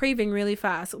to a craving really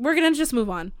fast. We're gonna just move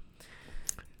on.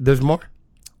 There's more?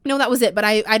 No, that was it, but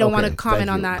I don't want to comment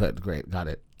on that. Good, great, got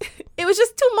it. It was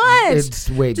just too much. It's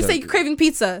way just good. say you're craving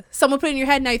pizza. Someone put it in your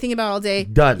head, now you're thinking about it all day.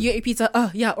 Done. You ate pizza.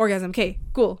 Oh yeah, orgasm. Okay,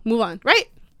 cool. Move on. Right?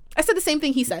 I said the same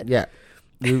thing he said. Yeah.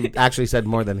 You actually said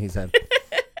more than he said.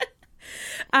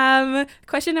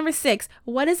 Question number 6.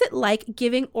 What is it like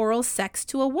giving oral sex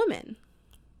to a woman?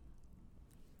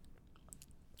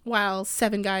 While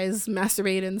 7 guys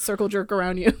masturbate and circle jerk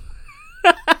around you.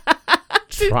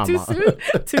 Trauma. Too soon?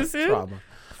 Too soon?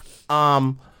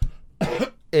 Trauma.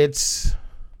 It's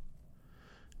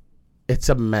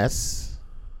a mess.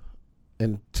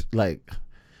 And like,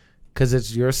 cause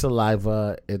it's your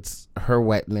saliva, it's her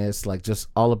wetness, like just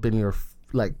all up in your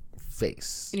like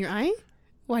face. In your eye?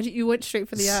 Why'd you went straight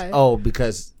for the eye? Oh,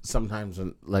 because sometimes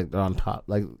when like they're on top.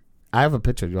 Like I have a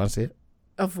picture. Do you want to see it?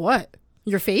 Of what?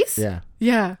 Your face? Yeah.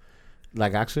 Yeah.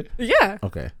 Like actually? Yeah.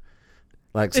 Okay.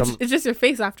 Like it's just your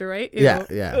face after, right? Ew. Yeah,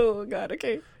 yeah. Oh god,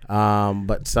 okay.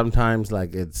 But sometimes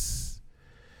like it's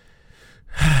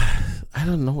I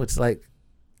don't know, it's like,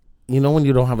 you know when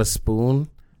you don't have a spoon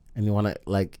and you want to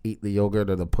like eat the yogurt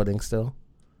or the pudding still?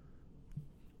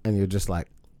 And you're just like,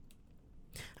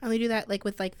 I only do that like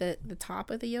with like the top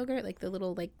of the yogurt, like the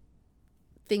little like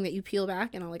thing that you peel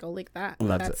back, and I'll lick that.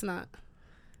 That's not.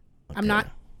 Okay. I'm not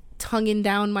tonguing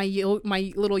down my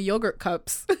little yogurt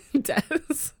cups, Des.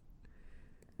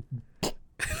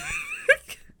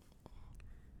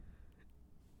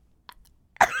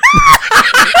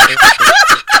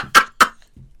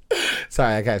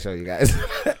 Sorry, I can't show you guys.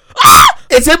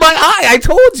 It's in my eye. I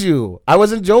told you. I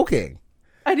wasn't joking.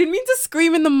 I didn't mean to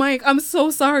scream in the mic. I'm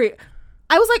so sorry.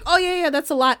 I was like, oh, yeah, that's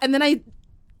a lot. And then I...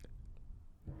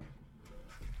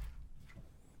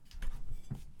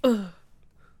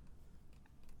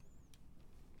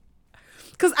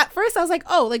 Because at first I was like,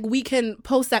 oh, like we can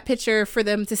post that picture for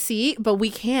them to see, but we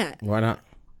can't. Why not?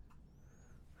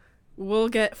 We'll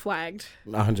get flagged.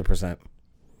 100%.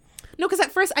 No, because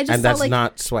at first I just and saw that's like...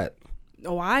 not sweat.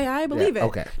 Oh, I believe it.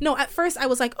 Okay. No, at first I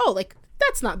was like, oh, like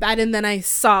that's not bad. And then I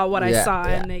saw what I saw.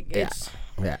 And it's...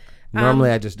 Yeah.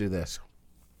 Normally I just do this.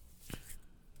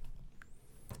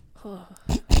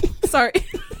 Sorry.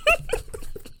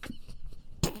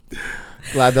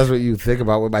 Glad that's what you think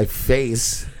about with my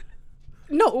face.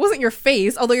 No, it wasn't your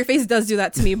face, although your face does do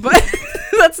that to me, but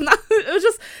that's not, it was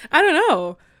just, I don't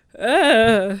know.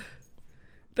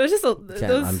 There's just Can't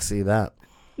unsee that.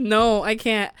 No, I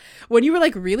can't. When you were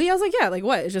like, really? I was like, yeah, like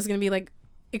what? It's just going to be like,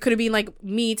 it could have been like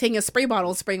me taking a spray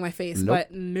bottle, spraying my face,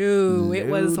 but no, it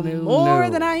was more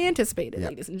than I anticipated,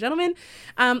 ladies and gentlemen.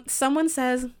 Someone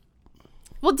says,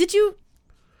 well, did you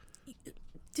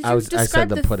describe I said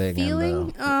the pudding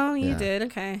feeling? You did.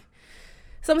 Okay.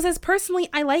 Someone says, personally,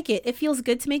 I like it. It feels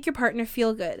good to make your partner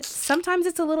feel good. Sometimes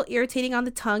it's a little irritating on the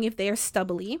tongue if they are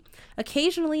stubbly.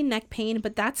 Occasionally neck pain,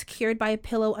 but that's cured by a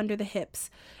pillow under the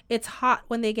hips. It's hot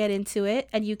when they get into it,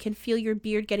 and you can feel your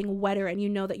beard getting wetter, and you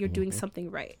know that you're doing something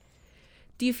right.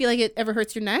 Do you feel like it ever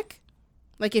hurts your neck?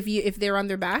 Like if they're on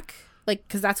their back? Like,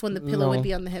 because that's when the pillow would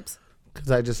be on the hips.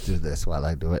 Because I just do this while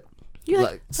I do it. You're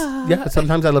like, yeah,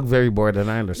 sometimes I look very bored, and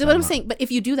I understand. What I'm saying, but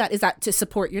if you do that, is that to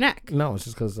support your neck? No, it's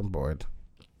just because I'm bored.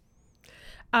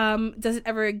 Does it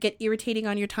ever get irritating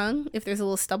on your tongue if there's a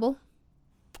little stubble?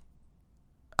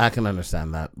 I can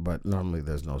understand that, but normally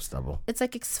there's no stubble. It's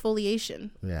like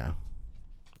exfoliation. Yeah.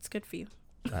 It's good for you.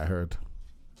 I heard.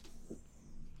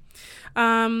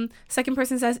 Second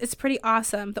person says, it's pretty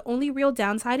awesome. The only real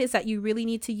downside is that you really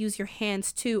need to use your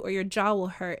hands too, or your jaw will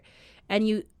hurt.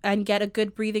 And get a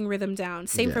good breathing rhythm down.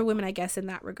 Same for women, I guess, in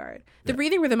that regard. The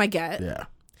breathing rhythm I get. Yeah.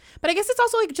 But I guess it's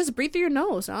also like just breathe through your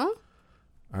nose, no?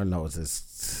 Our nose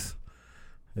is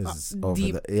over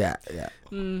deep. Yeah.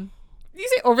 Did you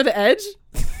say over the edge?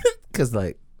 Because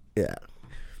yeah.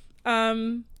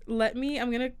 I'm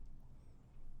gonna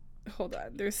hold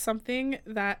on. There's something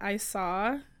that I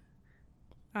saw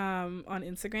on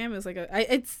Instagram. It was like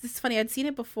it's funny. I'd seen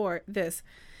it before.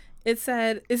 It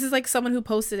said, this is like someone who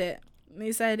posted it.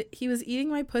 They said, he was eating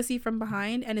my pussy from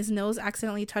behind and his nose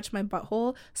accidentally touched my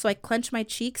butthole. So I clenched my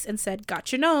cheeks and said,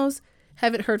 got your nose.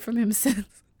 Haven't heard from him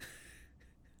since.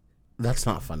 That's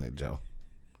not funny, Joe.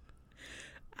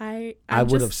 I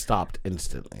would have stopped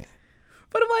instantly.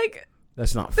 But I'm like,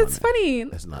 that's not funny. That's funny.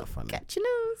 That's not funny. Got your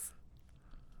nose.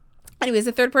 Anyways,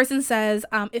 the third person says,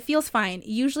 it feels fine.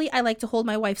 Usually I like to hold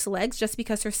my wife's legs just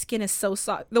because her skin is so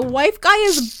soft. The wife guy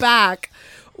is back.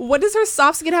 What does her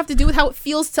soft skin have to do with how it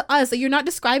feels to us? Like, you're not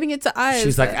describing it to us.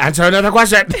 She's like, answer another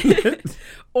question.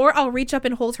 Or I'll reach up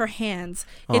and hold her hands.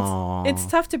 It's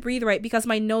tough to breathe right because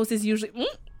my nose is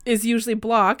usually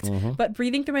blocked, but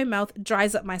breathing through my mouth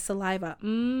dries up my saliva.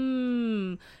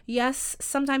 Yes,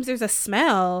 sometimes there's a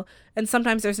smell and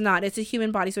sometimes there's not. It's a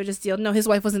human body, so I just deal. No, his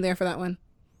wife wasn't there for that one.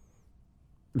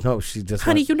 No, she just...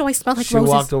 Honey, you know I smell like roses.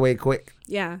 She walked away quick.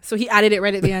 Yeah, so he added it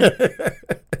right at the end.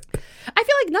 I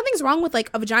feel like nothing's wrong with like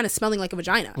a vagina smelling like a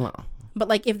vagina. No. But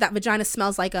like if that vagina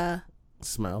smells like a...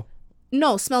 Smell?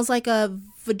 No, smells like a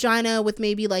vagina with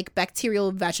maybe like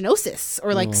bacterial vaginosis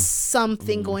or like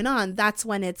something going on. That's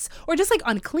when it's... Or just like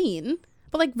unclean.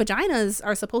 But like vaginas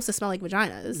are supposed to smell like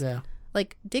vaginas. Yeah.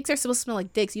 Like dicks are supposed to smell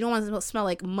like dicks. You don't want to smell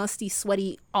like musty,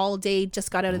 sweaty, all day, just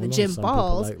got out of the gym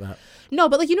balls. Like that. No,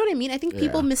 but like, you know what I mean? I think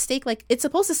people mistake like it's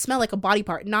supposed to smell like a body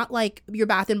part, not like your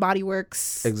Bath and Body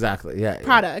Works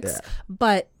products. Yeah.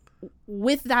 But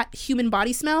with that human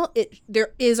body smell,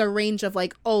 there is a range of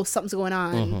like, oh, something's going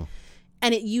on.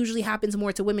 And it usually happens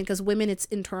more to women because women it's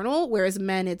internal, whereas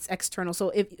men it's external. So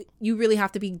if you really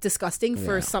have to be disgusting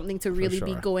for something to really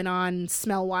be going on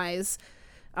smell wise.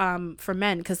 For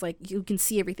men, because like you can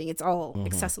see everything, it's all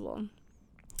accessible.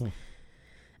 What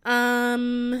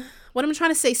I'm trying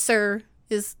to say, sir,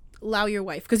 is allow your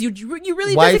wife, because you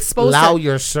really just exposed her.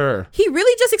 Your sir. He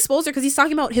really just exposed her because he's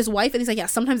talking about his wife and he's like, yeah,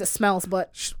 sometimes it smells,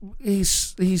 but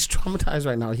he's traumatized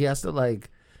right now. He has to like,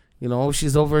 you know,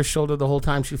 she's over his shoulder the whole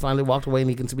time. She finally walked away and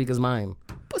he can speak his mind.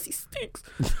 Pussy stinks.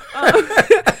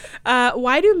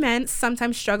 Why do men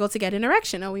sometimes struggle to get an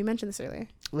erection? Oh, we mentioned this earlier.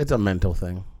 It's a mental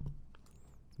thing.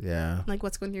 Yeah. Like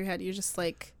what's going through your head? You're just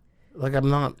like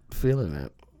I'm not feeling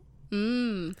it.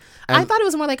 I thought it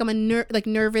was more like I'm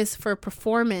nervous for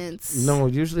performance. No,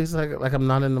 usually it's like I'm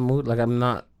not in the mood. Like I'm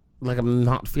not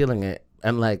feeling it.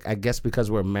 And like I guess because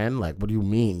we're men, like what do you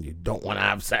mean you don't want to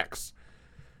have sex?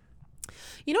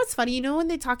 You know what's funny? You know when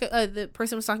they talk, the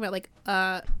person was talking about like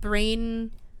brain,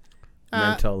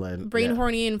 mental and brain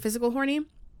horny and physical horny.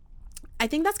 I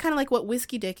think that's kind of like what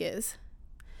whiskey dick is.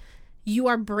 You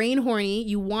are brain horny,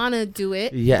 you want to do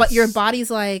it, but your body's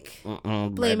like,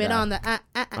 blame it on the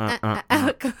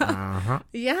alcohol.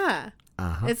 Yeah.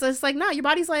 It's just like, nah, your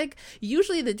body's like,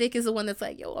 usually the dick is the one that's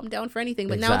like, yo, I'm down for anything.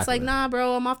 But now it's like, nah,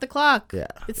 bro, I'm off the clock. Yeah.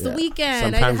 It's the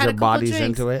weekend. Sometimes I had your body's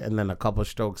into it, and then a couple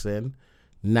strokes in,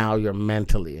 now you're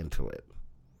mentally into it.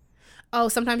 Oh,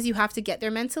 sometimes you have to get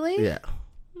there mentally? Yeah.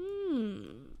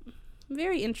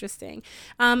 Very interesting.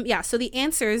 So the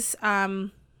answers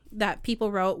that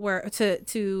people wrote were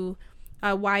to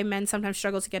why men sometimes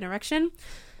struggle to get an erection.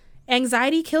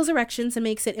 Anxiety kills erections and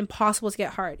makes it impossible to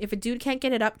get hard. If a dude can't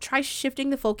get it up, try shifting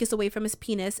the focus away from his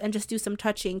penis and just do some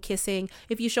touching, kissing.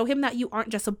 If you show him that you aren't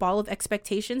just a ball of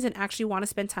expectations and actually want to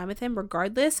spend time with him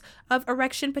regardless of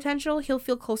erection potential, he'll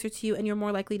feel closer to you and you're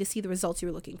more likely to see the results you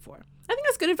were looking for. I think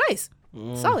that's good advice.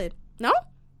 Solid. No?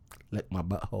 Lick my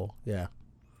butthole. Yeah.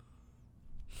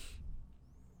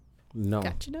 No.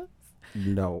 Got you, no?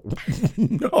 No.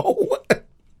 No.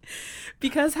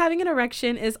 Because having an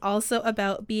erection is also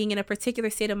about being in a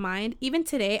particular state of mind, even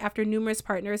today, after numerous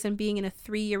partners and being in a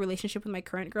 3-year relationship with my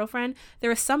current girlfriend, there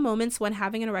are some moments when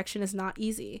having an erection is not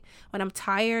easy. When I'm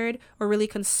tired or really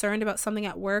concerned about something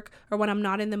at work, or when I'm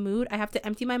not in the mood, I have to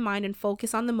empty my mind and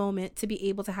focus on the moment to be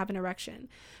able to have an erection.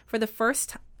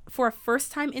 For a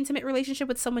first-time intimate relationship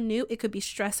with someone new, it could be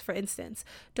stress, for instance.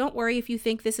 Don't worry if you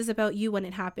think this is about you when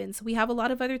it happens. We have a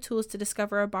lot of other tools to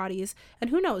discover our bodies,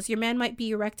 and who knows, your man might be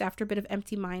erect after a bit of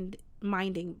empty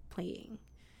minding playing.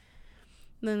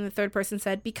 And then the third person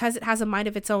said, because it has a mind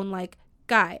of its own, like,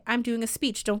 guy, I'm doing a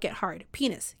speech, don't get hard.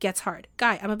 Penis, gets hard.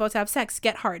 Guy, I'm about to have sex,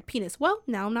 get hard. Penis, well,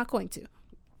 now I'm not going to.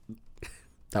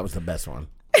 That was the best one.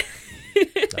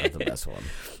 That was the best one.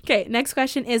 Okay, next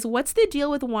question is, what's the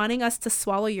deal with wanting us to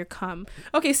swallow your cum?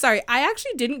 Okay, sorry, I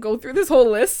actually didn't go through this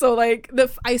whole list, so like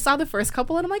I saw the first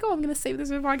couple and I'm like, oh, I'm gonna save this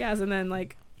for the podcast, and then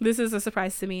like this is a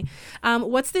surprise to me.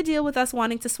 What's the deal with us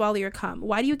wanting to swallow your cum?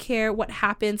 Why do you care what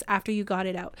happens after you got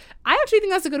it out? I actually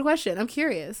think that's a good question. I'm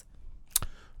curious.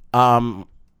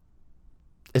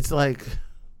 It's like,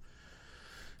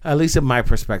 at least in my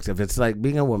perspective, it's like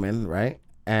being a woman, right?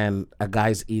 And a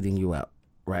guy's eating you out.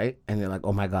 Right? And you're like,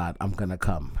 oh my God, I'm gonna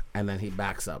come. And then he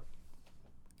backs up.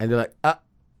 And you're like,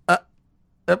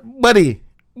 buddy,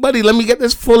 let me get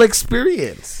this full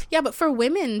experience. Yeah, but for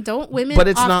women, don't women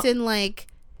often like,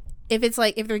 if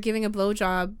they're giving a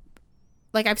blowjob,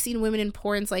 like I've seen women in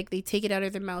porns, like they take it out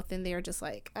of their mouth and they're just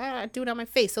like, do it on my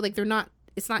face. So like it's not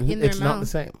in their mouth. It's not the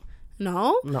same.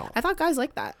 No? No. I thought guys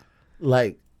like that.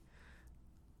 Like,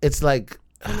 it's like.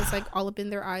 And it's like all up in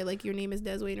their eye, like your name is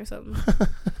Des Wayne or something.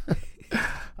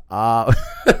 That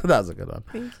was a good one.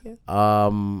 Thank you.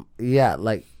 Yeah,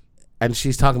 like, and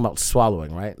she's talking about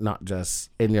swallowing, right? Not just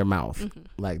in your mouth,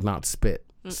 like not spit,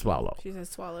 swallow. She says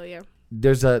swallow, yeah.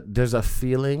 There's a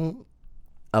feeling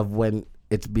of when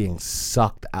it's being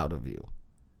sucked out of you,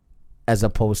 as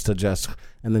opposed to just,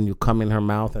 and then you come in her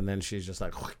mouth and then she's just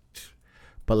like,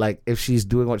 but like if she's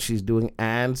doing what she's doing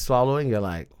and swallowing, you're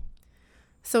like.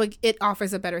 So it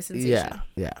offers a better sensation.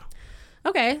 Yeah.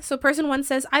 Okay, so person 1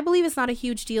 says, I believe it's not a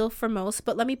huge deal for most,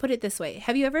 but let me put it this way.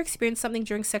 Have you ever experienced something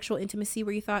during sexual intimacy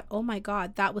where you thought, oh my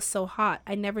God, that was so hot.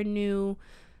 I never knew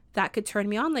that could turn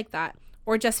me on like that.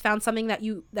 Or just found something that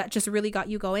just really got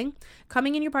you going?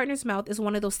 Coming in your partner's mouth is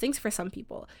one of those things for some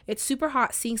people. It's super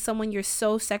hot seeing someone you're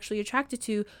so sexually attracted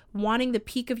to wanting the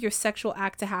peak of your sexual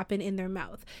act to happen in their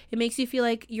mouth. It makes you feel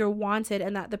like you're wanted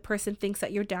and that the person thinks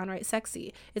that you're downright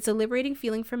sexy. It's a liberating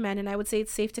feeling for men, and I would say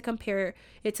it's safe to compare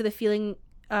it to the feeling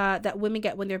that women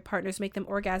get when their partners make them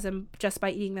orgasm just by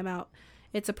eating them out.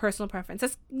 It's a personal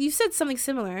preference. You said something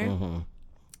similar. Mm-hmm.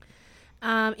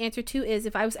 Answer 2 is,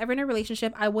 if I was ever in a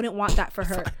relationship, I wouldn't want that for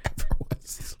her.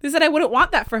 They said I wouldn't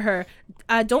want that for her.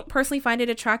 Don't personally find it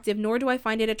attractive, nor do I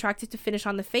find it attractive to finish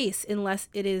on the face unless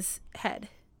it is head.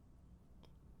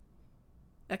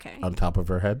 Okay. On top of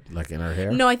her head? Like in her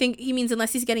hair? No, I think he means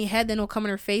unless he's getting head, then it'll come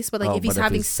in her face. But like if he's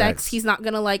having sex, he's not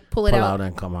going to like pull out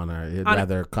and come on her. He'd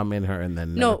rather come in her and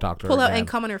then never talk to her pull out again. And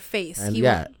come on her face. And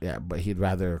yeah, but he'd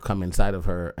rather come inside of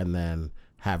her and then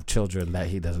have children that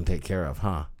he doesn't take care of,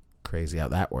 huh? Crazy how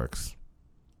that works.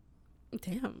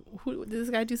 Damn. Did this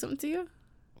guy do something to you?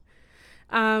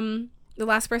 The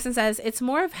last person says, it's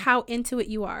more of how into it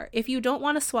you are. If you don't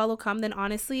want to swallow cum, then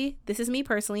honestly, this is me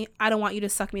personally, I don't want you to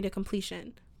suck me to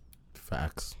completion.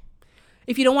 Facts.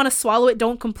 If you don't want to swallow it,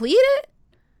 don't complete it?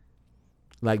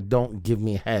 Like, don't give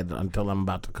me head until I'm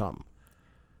about to come.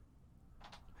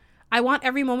 I want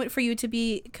every moment for you to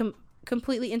be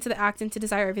completely into the act and to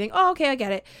desire everything. Oh, okay, I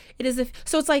get it. It is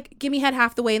so it's like, give me head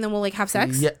half the way and then we'll like have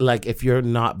sex. Yeah, like if you're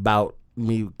not about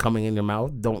me coming in your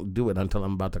mouth, don't do it until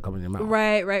I'm about to come in your mouth.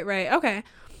 Right. Okay.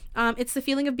 It's the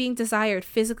feeling of being desired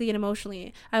physically and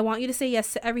emotionally. I want you to say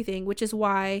yes to everything, which is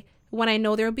why when I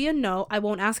know there will be a no, I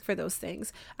won't ask for those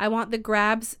things. I want the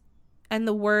grabs and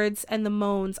the words and the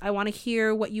moans. I want to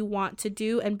hear what you want to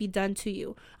do and be done to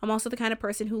you. I'm also the kind of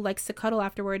person who likes to cuddle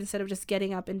afterward instead of just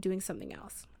getting up and doing something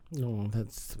else. Oh,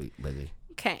 that's sweet, buddy.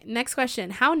 Okay, next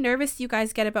question. How nervous do you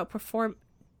guys get about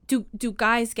do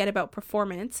guys get about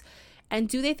performance? And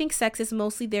do they think sex is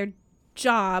mostly their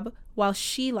job while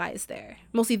she lies there?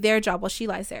 Mostly their job while she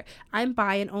lies there. I'm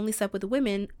bi and only slept with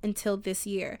women until this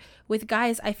year. With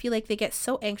guys, I feel like they get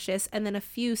so anxious, and then a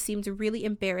few seemed really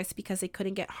embarrassed because they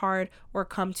couldn't get hard or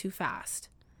come too fast.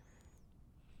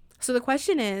 So the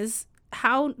question is,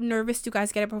 how nervous do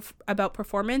guys get about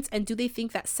performance, and do they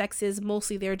think that sex is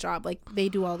mostly their job, like they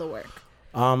do all the work?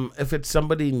 If it's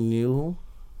somebody new,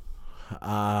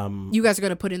 you guys are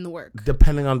gonna put in the work.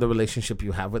 Depending on the relationship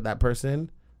you have with that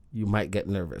person, you might get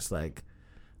nervous. Like,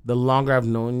 the longer I've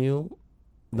known you,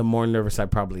 the more nervous I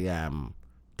probably am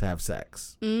to have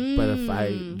sex. But if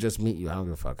I just meet you, I don't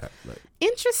give a fuck. Like,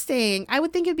 interesting. I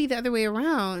would think it'd be the other way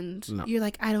around. No. You're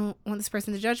like, I don't want this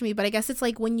person to judge me. But I guess it's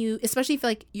like when you, especially if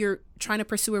like you're trying to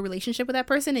pursue a relationship with that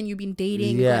person and you've been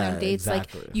dating, going on dates,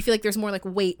 exactly. like you feel like there's more like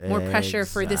weight, more pressure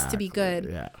for this to be good.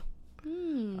 Yeah.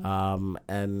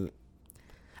 And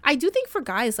I do think for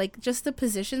guys, like just the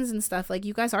positions and stuff, like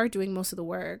you guys are doing most of the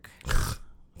work.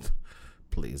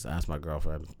 Please ask my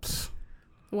girlfriend.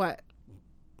 What?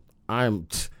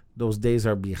 Those days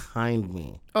are behind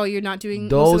me. Oh, you're not doing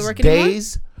most of the work anymore? Those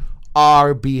days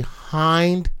are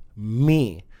behind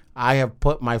me. I have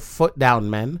put my foot down,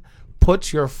 men.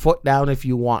 Put your foot down if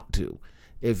you want to.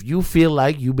 If you feel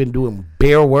like you've been doing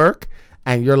bare work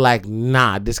and you're like,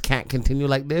 nah, this can't continue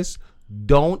like this,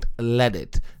 don't let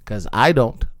it. Because I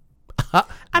don't.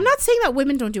 I'm not saying that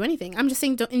women don't do anything. I'm just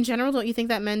saying, in general, don't you think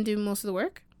that men do most of the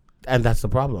work? And that's the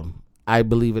problem. I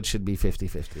believe it should be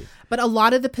 50-50. But a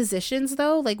lot of the positions,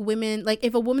 though, like women, like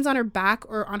if a woman's on her back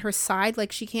or on her side,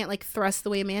 like she can't like thrust the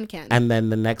way a man can. And then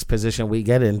the next position we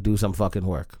get in, do some fucking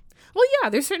work. Well, yeah,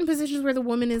 there's certain positions where the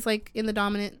woman is like in the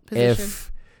dominant position.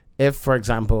 If for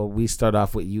example, we start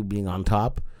off with you being on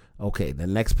top, okay, the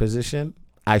next position,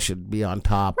 I should be on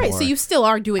top. Right, so you still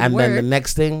are doing work. And then the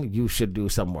next thing, you should do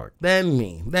some work. Then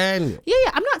me, then you.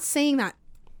 Yeah, I'm not saying that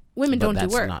women don't do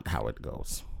work. That's not how it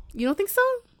goes. You don't think so?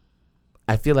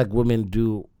 I feel like women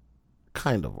do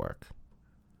kind of work.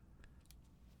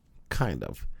 Kind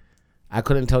of. I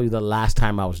couldn't tell you the last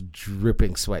time I was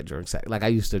dripping sweat during sex. Like I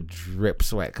used to drip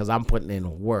sweat because I'm putting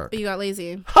in work. But you got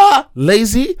lazy. Ha!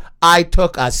 Lazy? I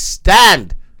took a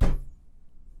stand.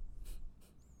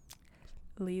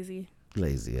 Lazy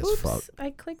as fuck. I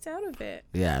clicked out of it.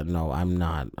 Yeah, no, I'm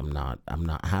not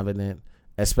having it.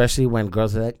 Especially when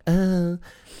girls are like, oh,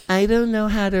 I don't know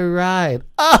how to ride.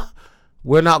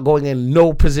 We're not going in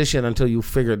no position until you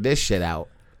figure this shit out.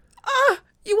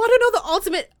 You want to know the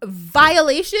ultimate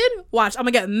violation? Watch, I'm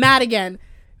going to get mad again.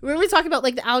 Remember we talking about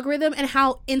like the algorithm and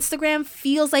how Instagram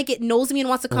feels like it knows me and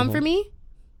wants to come for me?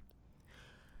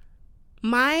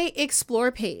 My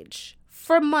Explore page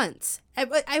for months, I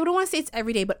don't want to say it's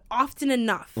every day, but often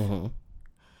enough.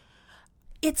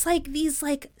 It's like these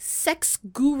like sex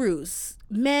gurus,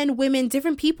 men, women,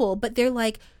 different people, but they're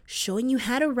like showing you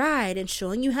how to ride and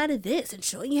showing you how to this and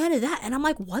showing you how to that. And I'm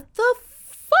like, what the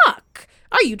fuck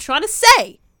are you trying to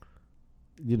say?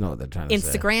 You know what they're trying to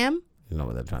say. Instagram? You know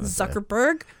what they're trying to say.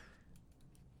 Zuckerberg.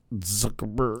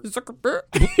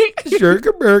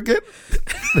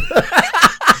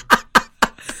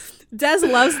 Des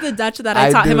loves the Dutch that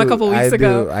I taught him a couple weeks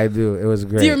ago. I do. It was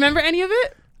great. Do you remember any of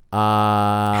it?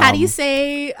 How do you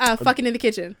say fucking in the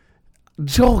kitchen?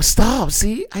 Joe, stop.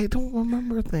 See, I don't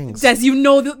remember things. Des, you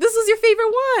know this was your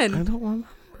favorite one. I don't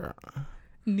remember.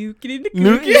 Nuke it in the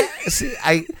cookie. See,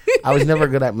 I was never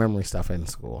good at memory stuff in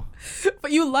school.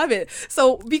 But you love it.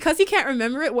 So because he can't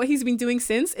remember it, what he's been doing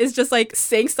since is just like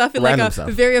saying stuff in random like a stuff.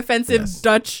 Very offensive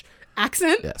Dutch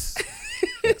accent. Yes.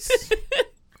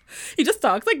 He just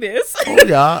talks like this. Oh,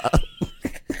 yeah.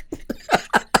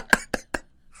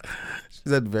 She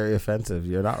said very offensive.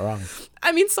 You're not wrong.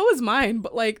 I mean, so is mine,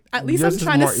 but like at least yours I'm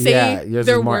trying to say yours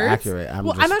their is more words. Accurate.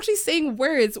 I'm actually saying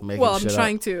words. Well, I'm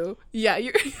trying to. Yeah,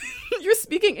 you're you're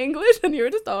speaking English and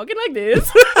you're just talking like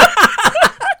this.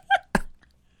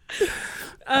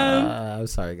 I'm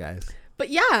sorry, guys. But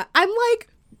yeah, I'm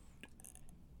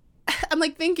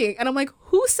like thinking, and I'm like,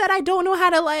 who said I don't know how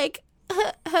to like?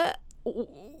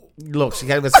 Look, she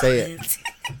can't even say it. As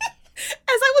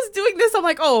I was doing this, I'm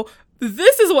like, oh,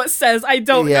 this is what says I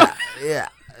don't know. Yeah.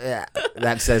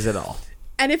 That says it all.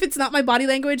 And if it's not my body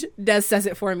language, Des says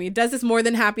it for me. Des is more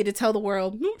than happy to tell the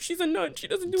world, no, she's a nut. She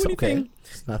doesn't do anything. Okay.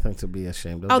 It's nothing to be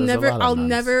ashamed of. I'll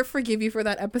never forgive you for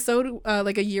that episode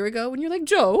like a year ago when you're like,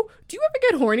 Joe, do you ever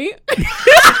get horny?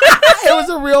 It was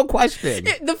a real question.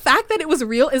 The fact that it was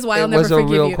real is why I'll never forgive you. It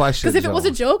was a real question, because if it was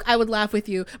a joke, I would laugh with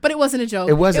you. But it wasn't a joke.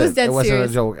 It wasn't. It was dead serious. It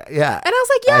wasn't a joke. Yeah. And I was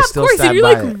like, yeah, of course. And you're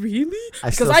like, really?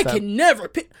 Because I can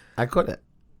never. I couldn't.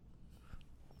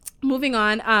 Moving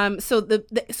on. So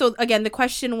so again, the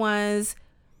question was,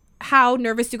 how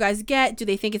nervous do guys get? Do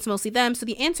they think it's mostly them? So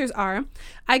the answers are,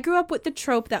 I grew up with the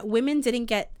trope that women didn't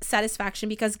get satisfaction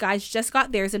because guys just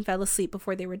got theirs and fell asleep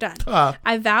before they were done.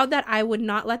 I vowed that I would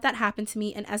not let that happen to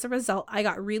me. And as a result, I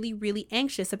got really, really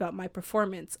anxious about my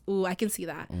performance. Ooh, I can see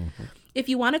that. Mm-hmm. If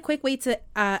you want a quick way to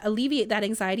alleviate that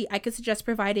anxiety, I could suggest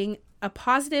providing a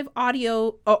positive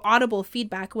audio or audible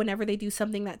feedback whenever they do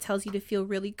something that tells you to feel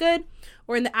really good,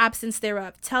 or in the absence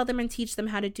thereof. Tell them and teach them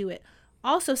how to do it.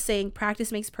 Also saying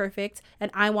practice makes perfect and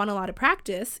I want a lot of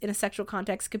practice in a sexual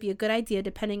context could be a good idea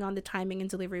depending on the timing and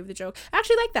delivery of the joke. I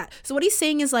actually like that. So what he's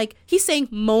saying is like, he's saying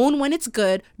moan when it's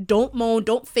good. Don't moan.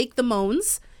 Don't fake the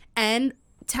moans. And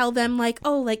tell them like,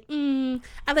 oh, like, I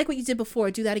like what you did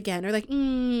before. Do that again. Or like,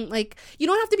 like, you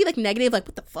don't have to be like negative. Like,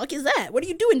 what the fuck is that? What are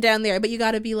you doing down there? But you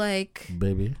got to be like,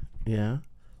 baby, yeah,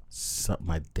 suck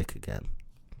my dick again.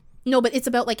 No, but it's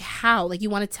about like how, like you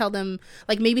want to tell them,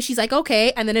 like maybe she's like,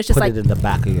 okay. And then it's just Put like it in the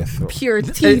back of your throat. Pure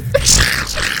teeth.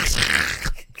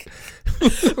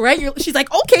 Right? She's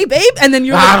like, okay, babe. And then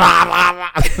you're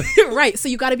like, right. So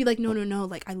you got to be like, no.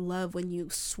 Like, I love when you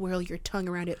swirl your tongue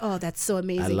around it. Oh, that's so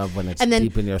amazing. I love when it's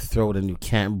deep in your throat and you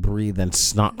can't breathe and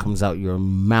snot comes out your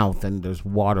mouth and there's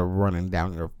water running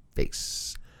down your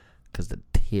face because the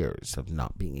tears of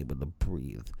not being able to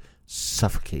breathe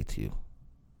suffocate you.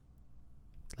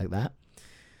 Like that?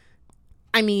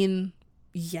 I mean,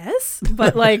 yes.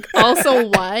 But like, also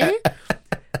why?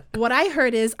 What I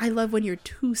heard is, I love when you're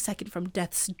 2 seconds from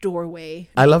death's doorway.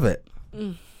 I love it.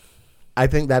 I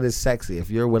think that is sexy. If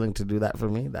you're willing to do that for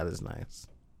me, that is nice.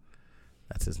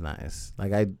 That's just nice.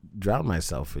 Like, I drown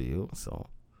myself for you, so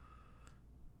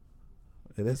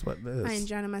it is what it is. I ain't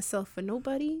drowning myself for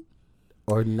nobody.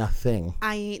 Or nothing.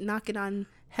 I ain't knocking on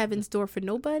heaven's door for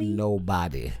nobody.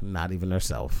 Nobody. Not even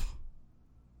herself.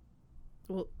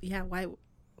 Well, yeah, why?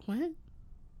 What?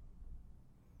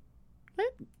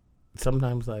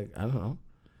 Sometimes, like, I don't know.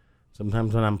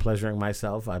 Sometimes when I'm pleasuring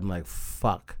myself, I'm like,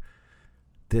 fuck,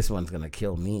 this one's going to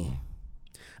kill me.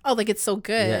 Oh, like it's so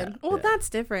good. Yeah, well, that's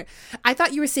different. I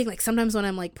thought you were saying like sometimes when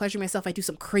I'm like pleasuring myself, I do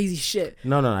some crazy shit.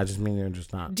 No, I just mean you're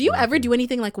just not. Do you ever do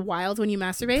anything like wild when you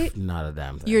masturbate? Not a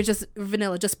damn thing. You're just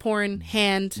vanilla, just pouring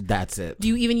hand. That's it. Do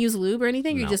you even use lube or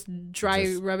anything? No. Or you just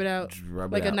rub it out?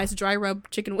 Like a nice dry rub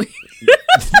chicken wing.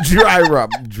 Dry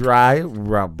rub.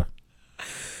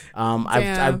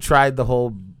 I've tried the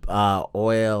whole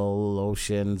oil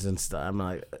lotions and stuff. I'm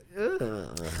like,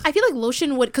 ugh. I feel like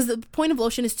lotion would, because the point of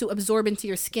lotion is to absorb into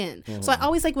your skin. So I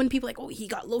always like when people like, oh, he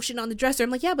got lotion on the dresser. I'm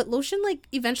like, yeah, but lotion like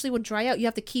eventually would dry out. You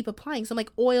have to keep applying. So I'm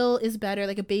like, oil is better,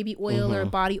 like a baby oil or a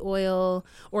body oil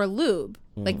or a lube,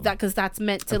 like that, because that's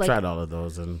meant to. I've tried all of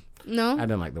those and no, I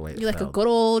didn't like the way it felt. Like a good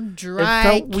old dry. It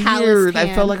felt weird.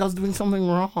 I felt like I was doing something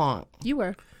wrong. You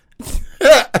were.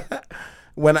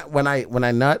 When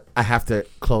I nut, I have to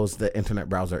close the internet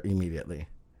browser immediately.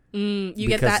 You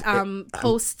get that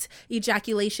post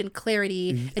ejaculation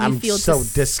clarity, and I'm you feel so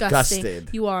disgusting. disgusted.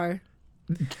 You are,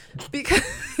 because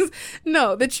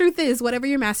no, the truth is, whatever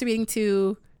you're masturbating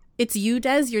to, it's you,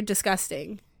 Des. You're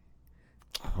disgusting.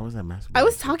 What was that masturbating? I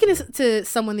was talking to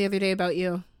someone the other day about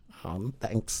you.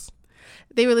 Thanks.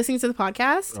 They were listening to the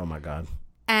podcast. Oh my god!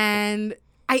 And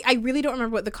I really don't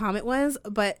remember what the comment was,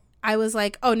 but I was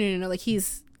like, oh, no, like,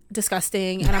 he's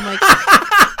disgusting. And I'm like,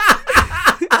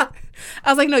 I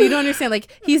was like, no, you don't understand.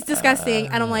 Like, he's disgusting.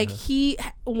 And I'm like, he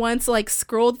once, like,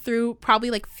 scrolled through probably,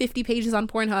 like, 50 pages on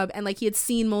Pornhub. And, like, he had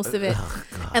seen most of it. Oh,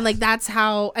 and, like, that's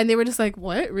how. And they were just like,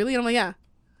 what? Really? And I'm like, yeah.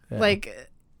 Like,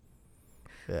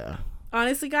 yeah.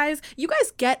 Honestly, guys, you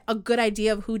guys get a good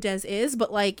idea of who Des is.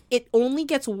 But, like, it only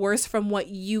gets worse from what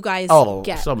you guys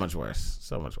get. So much worse.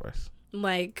 So much worse.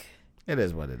 Like. It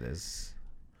is what it is.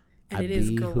 And it is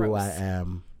gross. Who I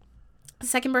am. The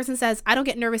second person says, I don't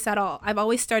get nervous at all. I've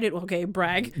always started. Okay,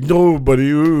 brag.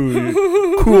 Nobody.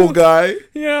 Cool guy.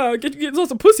 Yeah, get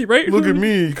lots of pussy, right? Look at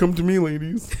me. Come to me,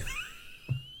 ladies.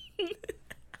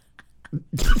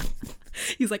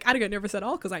 He's like, I don't get nervous at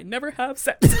all because I never have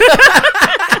sex.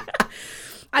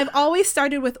 I've always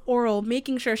started with oral,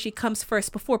 making sure she comes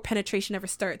first before penetration ever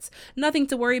starts. Nothing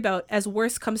to worry about, as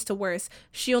worse comes to worse.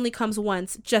 She only comes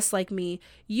once, just like me.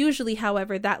 Usually,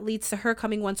 however, that leads to her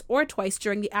coming once or twice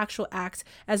during the actual act,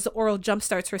 as the oral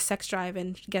jumpstarts her sex drive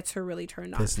and gets her really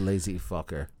turned on. This lazy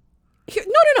fucker.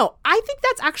 No. I think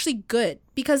that's actually good,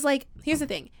 because, like, here's the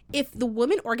thing. If the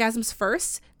woman orgasms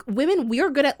first, women,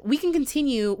 we can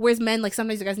continue, whereas men, like,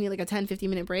 sometimes you guys need, like, a 10,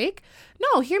 15-minute break.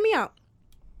 No, hear me out.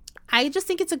 I just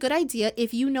think it's a good idea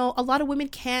if you know a lot of women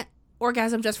can't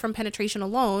orgasm just from penetration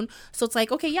alone. So it's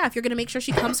like, okay, yeah, if you're going to make sure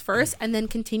she comes first and then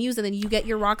continues and then you get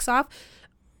your rocks off.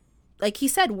 Like he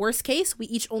said, worst case, we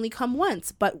each only come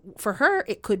once. But for her,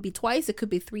 it could be twice. It could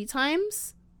be 3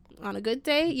 times on a good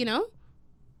day, you know?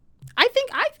 I think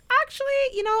I've actually,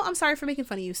 I'm sorry for making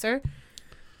fun of you, sir.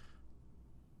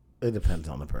 It depends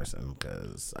on the person,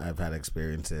 because I've had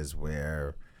experiences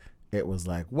where it was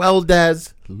like, well,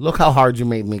 Des, look how hard you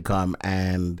made me come,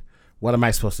 and what am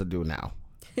I supposed to do now?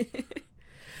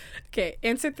 Okay,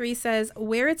 answer 3 says,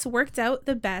 where it's worked out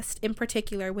the best, in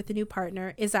particular with the new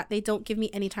partner, is that they don't give me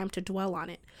any time to dwell on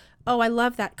it. Oh, I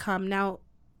love that come. Now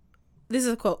This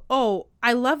is a quote. "Oh,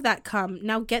 I love that cum.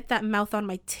 Now get that mouth on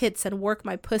my tits and work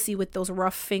my pussy with those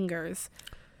rough fingers."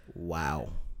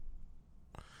 Wow.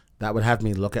 That would have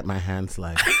me look at my hands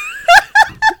like,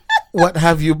 what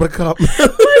have you become?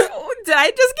 Did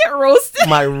I just get roasted?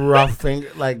 My rough finger.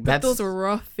 Like, that's. Those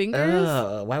rough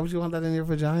fingers? Why would you want that in your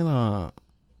vagina?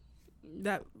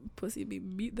 That pussy be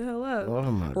beat the hell up. Oh,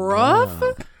 my rough?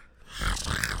 God.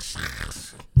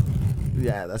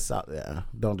 Yeah, that's not. Yeah.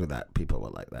 Don't do that. People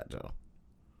will like that, Joe.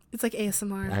 It's like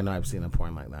ASMR. I know I've seen a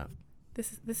porn like that.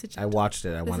 This is. I watched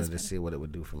it. I wanted to see what it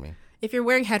would do for me. If you're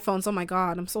wearing headphones, oh my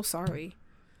God, I'm so sorry.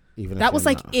 Even that was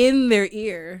like in their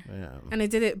ear. Yeah. And I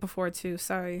did it before too.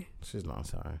 Sorry. She's not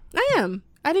sorry. I am.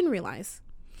 I didn't realize.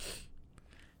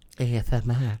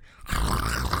 ASMR.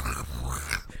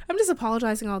 I'm just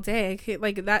apologizing all day.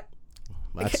 Like that.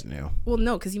 That's new. Well,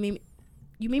 no, because you made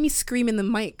me scream in the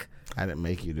mic. I didn't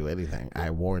make you do anything. I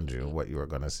warned you what you were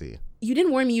going to see. You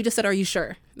didn't warn me. You just said, "Are you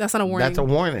sure?" That's not a warning. That's a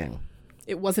warning.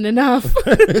 It wasn't enough.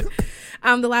 The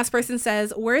last person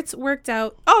says, "Where it's worked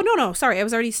out." Oh, no. Sorry. I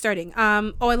was already starting.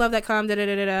 Oh, I love that cum.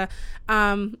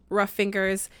 Rough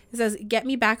fingers. It says, "Get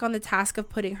me back on the task of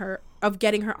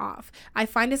getting her off. I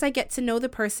find as I get to know the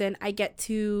person, I get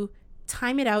to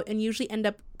time it out and usually end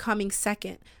up coming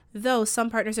second. Though some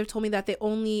partners have told me that they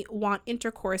only want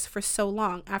intercourse for so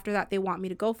long. After that, they want me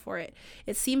to go for it.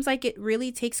 It seems like it really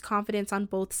takes confidence on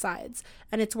both sides,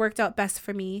 and it's worked out best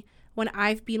for me when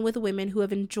I've been with women who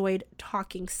have enjoyed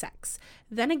talking sex.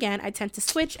 Then again, I tend to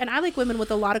switch, and I like women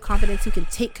with a lot of confidence who can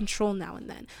take control now and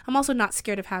then. I'm also not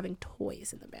scared of having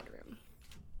toys in the bedroom."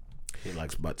 He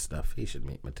likes butt stuff. He should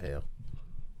meet Mateo.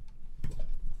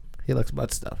 He likes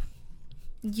butt stuff.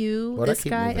 This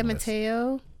guy, and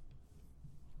Mateo.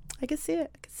 I can see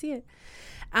it.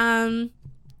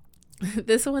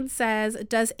 This one says,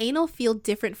 "Does anal feel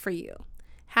different for you?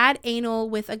 Had anal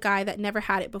with a guy that never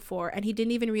had it before, and he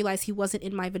didn't even realize he wasn't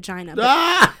in my vagina,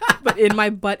 but in my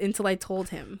butt until I told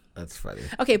him." That's funny.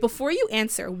 Okay, before you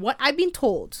answer, what I've been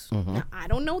told, now, I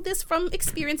don't know this from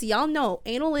experience. Y'all know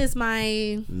anal is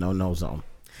my no zone.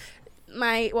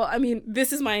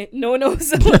 This is my no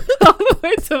zone all the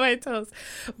way to my toes.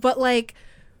 But like,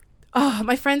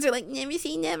 my friends are like, never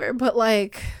say never, but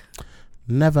like,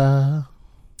 never.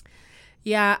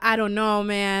 Yeah, I don't know,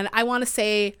 man. I want to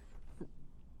say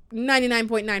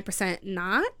 99.9%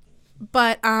 not,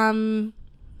 but I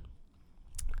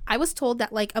was told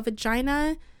that like a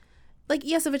vagina, like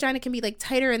yes, a vagina can be like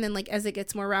tighter, and then like as it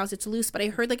gets more aroused, it's loose. But I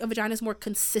heard like a vagina is more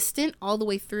consistent all the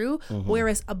way through,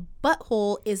 whereas a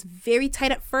butthole is very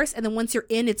tight at first, and then once you're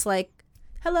in, it's like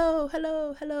hello.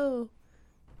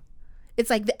 It's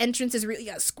like the entrance is really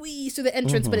squeezed through the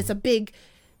entrance, but it's a big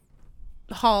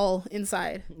hall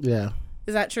inside. Yeah.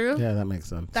 Is that true? Yeah, that makes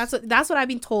sense. That's what I've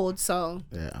been told. So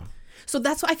yeah. So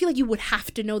that's why I feel like you would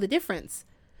have to know the difference.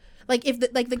 Like if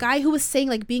the guy who was saying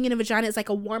like being in a vagina is like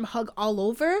a warm hug all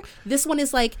over, this one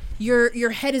is like your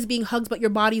head is being hugged, but your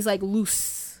body's like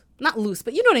loose. Not loose,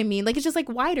 but you know what I mean. Like it's just like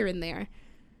wider in there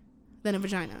than a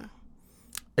vagina.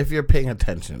 If you're paying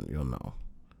attention, you'll know.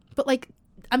 But like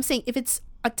I'm saying, if it's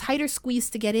a tighter squeeze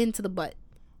to get into the butt.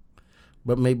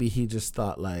 But maybe he just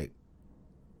thought like.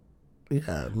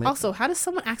 Yeah. Also, how does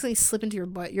someone accidentally slip into your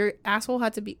butt? Your asshole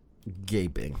had to be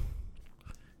gaping.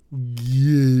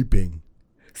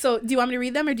 So, do you want me to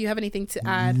read them, or do you have anything to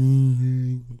add?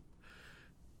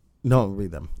 No,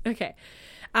 read them. Okay.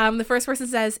 The first person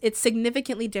says, "It's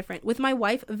significantly different. With my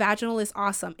wife, vaginal is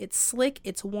awesome. It's slick.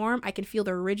 It's warm. I can feel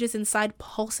the ridges inside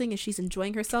pulsing as she's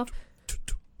enjoying herself.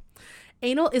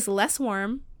 Anal is less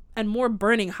warm and more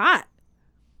burning hot.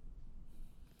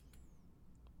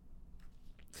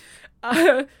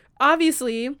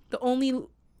 Obviously, the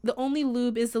only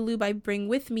lube is the lube I bring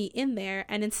with me in there,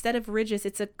 and instead of ridges,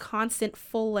 it's a constant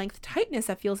full-length tightness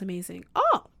that feels amazing."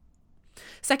 Oh.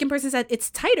 Second person said, "It's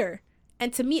tighter.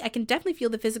 And to me, I can definitely feel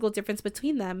the physical difference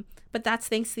between them, but that's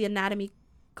thanks to the anatomy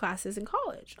classes in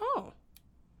college." Oh.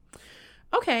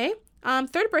 Okay.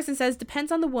 Third person says,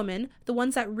 "Depends on the woman. The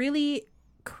ones that really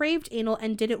craved anal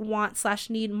and didn't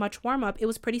want/need much warm up, it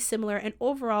was pretty similar and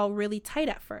overall really tight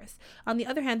at first. On the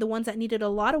other hand, the ones that needed a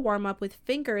lot of warm up with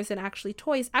fingers and actually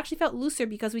toys actually felt looser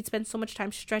because we'd spend so much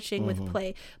time stretching with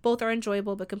play. Both are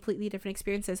enjoyable but completely different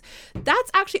experiences." That's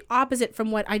actually opposite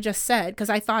from what I just said, because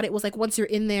I thought it was like once you're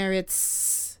in there,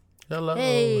 it's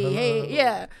hey,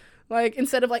 yeah. Like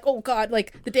instead of like, oh God,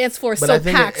 like the dance floor is so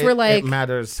packed. We're like, it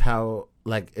matters how,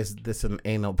 like, is this an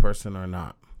anal person or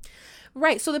not?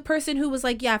 Right. So the person who was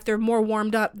like, yeah, if they're more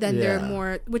warmed up, then they're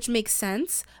more, which makes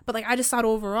sense. But like, I just thought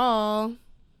overall,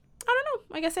 I don't know.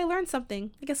 I guess I learned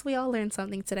something. I guess we all learned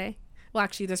something today. Well,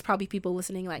 actually, there's probably people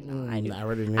listening like, no, I knew. I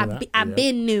already knew that. I've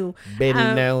been new. Been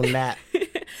known that.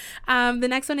 The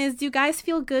next one is, do guys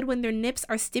feel good when their nips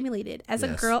are stimulated? As a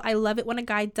girl, I love it when a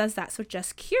guy does that. So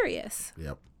just curious.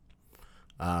 Yep.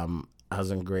 I was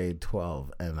in grade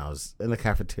 12 and I was in the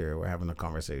cafeteria. We're having a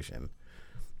conversation.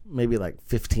 Maybe like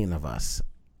 15 of us.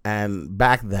 And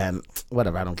back then,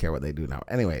 whatever, I don't care what they do now.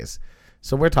 Anyways,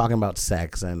 so we're talking about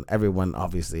sex and everyone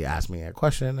obviously asked me a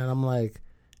question. And I'm like,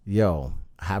 yo,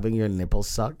 having your nipples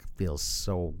suck feels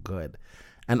so good.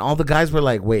 And all the guys were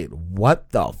like, wait, what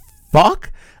the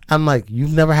fuck? I'm like,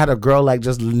 you've never had a girl like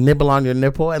just nibble on your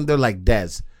nipple? And they're like,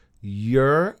 Des,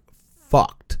 you're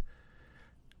fucked.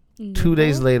 No. 2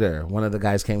 days later, one of the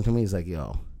guys came to me. He's like,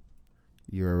 yo,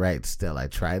 you were right still. I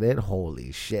tried it.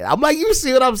 Holy shit. I'm like, you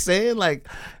see what I'm saying? Like,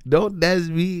 don't Des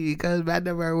me because I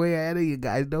never way ahead of you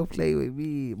guys. Don't play with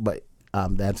me. But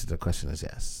the answer to the question is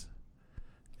yes.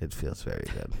 It feels very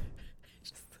good.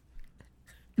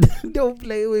 Don't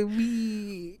play with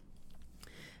me.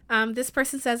 This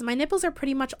person says, my nipples are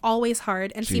pretty much always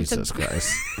hard and Jesus seem to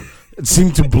Christ. It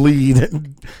seemed to bleed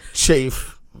and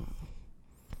chafe.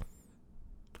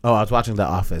 Oh, I was watching The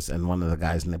Office and one of the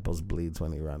guys' nipples bleeds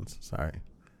when he runs. Sorry.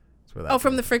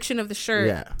 From the friction of the shirt.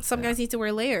 Yeah. Some guys need to wear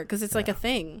a layer because it's like a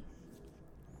thing.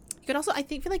 You could also, I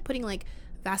think, feel like putting like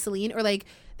Vaseline or like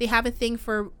they have a thing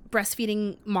for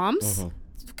breastfeeding moms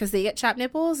because they get chapped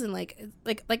nipples and like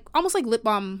almost like lip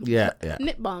balm. Yeah.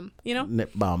 Nip balm, you know? Nip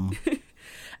balm.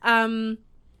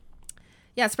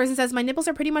 Yeah, this person says, my nipples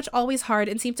are pretty much always hard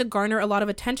and seem to garner a lot of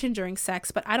attention during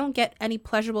sex, but I don't get any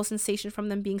pleasurable sensation from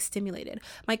them being stimulated.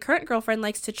 My current girlfriend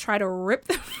likes to try to rip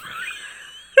them.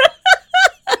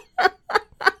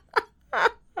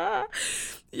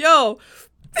 Yo,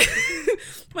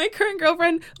 my current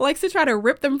girlfriend likes to try to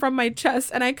rip them from my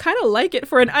chest, and I kind of like it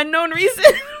for an unknown reason.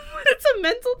 But it's a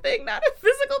mental thing, not a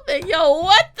physical thing. Yo,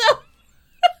 what the?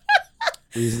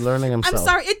 He's learning himself. I'm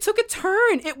sorry, it took a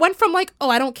turn. It went from like, oh,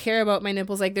 I don't care about my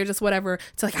nipples, like they're just whatever,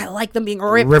 to like, I like them being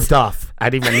ripped off. I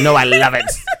didn't even know I love it.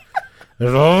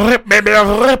 Rip, baby,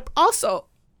 rip. Also,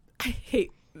 I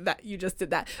hate that you just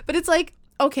did that. But it's like,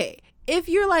 okay, if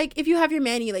you have your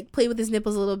man, you like play with his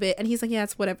nipples a little bit, and he's like, yeah,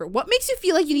 it's whatever. What makes you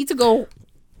feel like you need to go?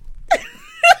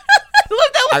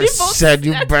 I said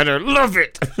you better love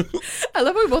it. I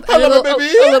love how we both add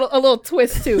a little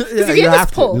twist too. Yeah, you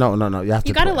have to. No. You have to.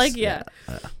 You gotta twist. Like, yeah.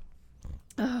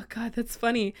 Oh God, that's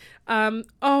funny.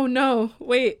 Oh no,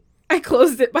 wait, I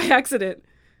closed it by accident.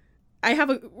 I have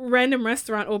a random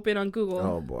restaurant open on Google.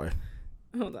 Oh boy.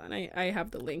 Hold on, I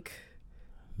have the link.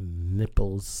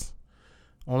 Nipples.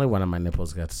 Only one of my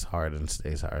nipples gets hard and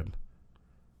stays hard.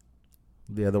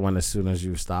 The other one, as soon as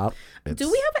you stop.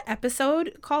 Do we have an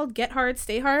episode called Get Hard,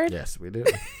 Stay Hard? Yes, we do.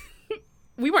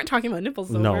 We weren't talking about nipples,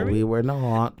 though, no, we were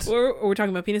not. Or we're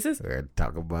talking about penises? We're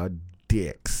talking about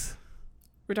dicks.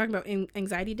 We're talking about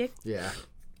anxiety dick? Yeah.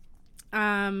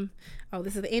 Oh,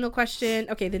 this is the anal question.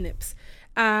 Okay, the nips.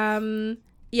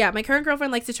 Yeah, my current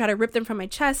girlfriend likes to try to rip them from my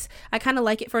chest. I kind of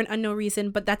like it for an unknown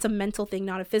reason, but that's a mental thing,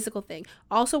 not a physical thing.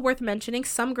 Also worth mentioning,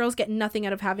 some girls get nothing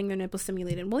out of having their nipples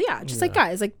stimulated. Well, yeah, just like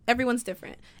guys, like everyone's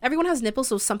different. Everyone has nipples,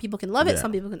 so some people can love it,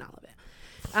 some people can not love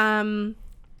it.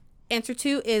 Answer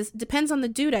 2 is, depends on the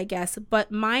dude, I guess, but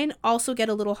mine also get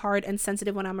a little hard and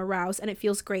sensitive when I'm aroused, and it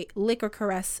feels great. Lick or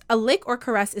caress. A lick or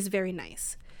caress is very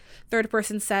nice. Third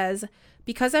person says,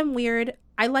 because I'm weird,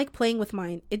 I like playing with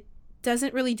mine. It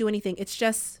doesn't really do anything. It's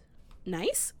just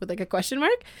nice with like a question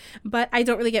mark, but I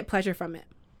don't really get pleasure from it.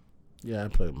 Yeah, I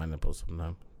play with my nipples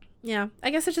sometimes. Yeah,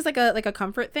 I guess it's just like a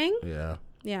comfort thing. Yeah.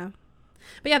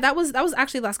 But yeah, that was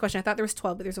actually the last question. I thought there was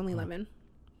 12, but there's only 11.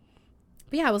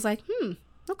 But yeah, I was like,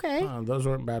 okay. Those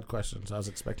weren't bad questions. I was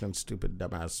expecting stupid,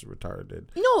 dumbass, retarded.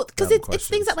 No, because it's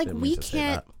things that like we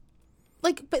can't.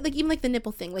 Like, but like even like the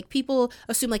nipple thing, like people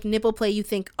assume like nipple play, you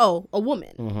think, oh, a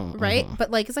woman, right?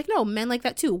 But like it's like, no, men like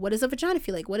that too. What does a vagina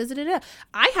feel like? What is it?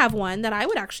 I have one that I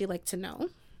would actually like to know.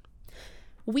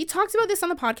 We talked about this on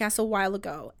the podcast a while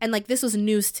ago, and like this was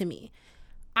news to me.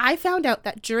 I found out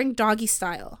that during doggy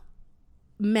style,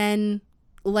 men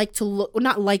like to look,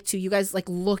 not like to, you guys like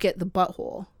look at the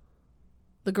butthole,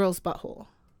 the girl's butthole.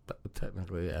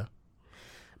 Technically, yeah.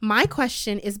 My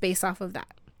question is based off of that.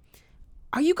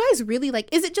 Are you guys really like,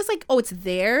 is it just like, oh, it's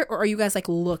there, or are you guys like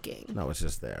looking? No, it's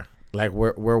just there. Like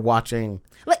we're watching.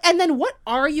 Like, and then what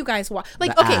are you guys watching?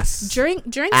 Like, okay, ass. during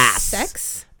ass.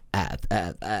 Sex.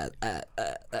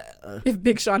 If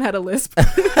Big Sean had a lisp.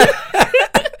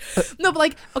 No, but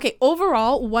like, okay,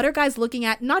 overall, what are guys looking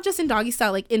at? Not just in doggy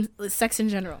style, like in sex in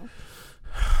general.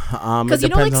 Because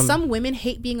like some women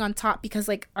hate being on top because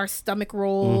like our stomach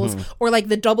rolls or like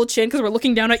the double chin because we're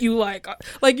looking down at you like the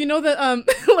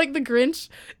like the Grinch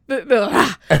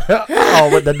oh,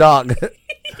 with the dog.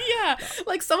 Yeah,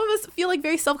 like some of us feel like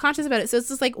very self-conscious about it, so it's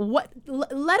just like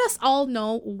let us all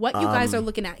know what you guys are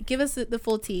looking at. Give us the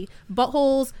full tea.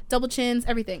 Buttholes, double chins,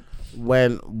 everything.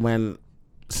 When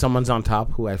someone's on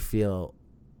top who I feel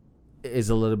is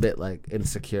a little bit like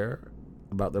insecure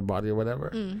about their body or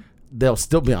whatever, they'll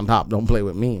still be on top. Don't play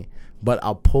with me. But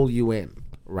I'll pull you in,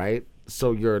 right?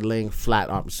 So you're laying flat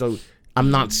on. So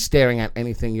I'm not staring at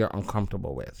anything you're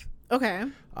uncomfortable with. Okay.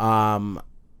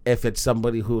 If it's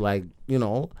somebody who like,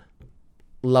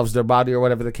 loves their body or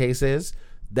whatever the case is,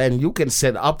 then you can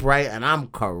sit upright and I'm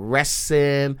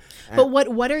caressing. But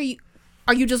what are you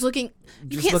just looking?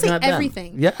 You can't say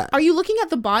everything. Them. Yeah. Are you looking at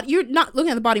the body? You're not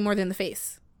looking at the body more than the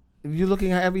face. You're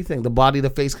looking at everything, the body,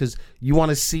 the face, because you want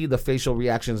to see the facial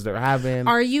reactions they're having.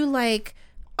 Are you like,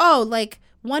 oh, like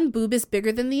one boob is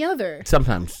bigger than the other?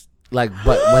 Sometimes, like,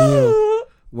 but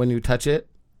when you touch it,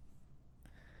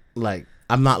 like,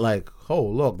 I'm not like, oh,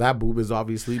 look, that boob is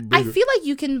obviously bigger. I feel like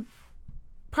you can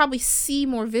probably see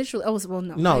more visually. Oh, well,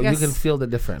 no. No, you can feel the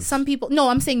difference. Some people, no,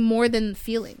 I'm saying more than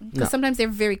feeling. Because sometimes they're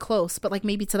very close, but like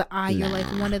maybe to the eye, you're like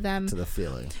one of them. To the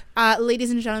feeling. Ladies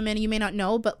and gentlemen, you may not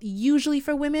know, but usually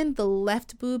for women, the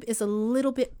left boob is a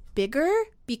little bit bigger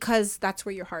because that's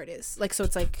where your heart is. Like, so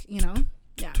it's like, yeah.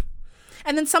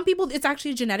 And then some people, it's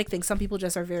actually a genetic thing. Some people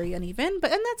just are very uneven, and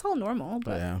that's all normal.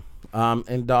 But yeah.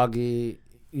 And doggy,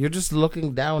 you're just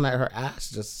looking down at her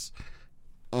ass, just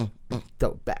throw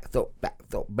it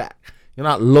back. You're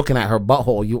not looking at her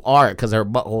butthole. You are, because her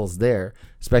butthole's there,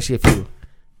 especially if you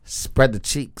spread the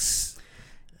cheeks.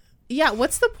 Yeah,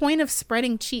 what's the point of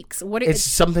spreading cheeks? It's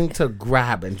something to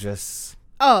grab and just...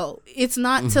 Oh, it's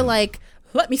not to like,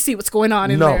 let me see what's going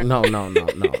on in there. No.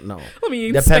 Let me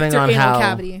inspect your anal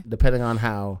cavity. Depending on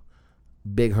how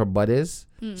big her butt is,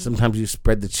 sometimes you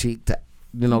spread the cheek to,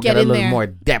 get a little more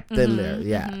depth in there.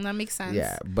 Yeah. That makes sense.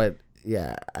 Yeah, but...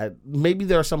 Yeah, maybe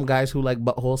there are some guys who like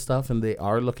butthole stuff and they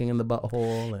are looking in the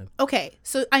butthole. And... Okay,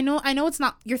 so I know it's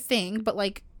not your thing, but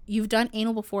like you've done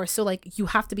anal before, so like you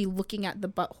have to be looking at the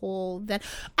butthole. Then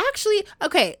actually,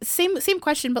 okay, same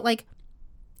question, but like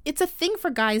it's a thing for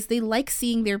guys. They like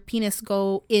seeing their penis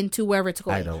go into wherever it's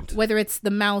going. I don't. Whether it's the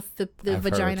mouth, the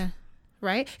vagina. Heard.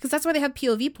 Right? Because that's why they have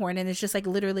POV porn, and it's just like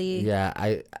literally. Yeah,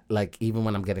 I like even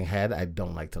when I'm getting head, I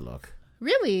don't like to look.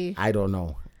 Really? I don't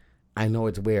know. I know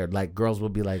it's weird. Like girls will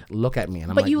be like, "Look at me,"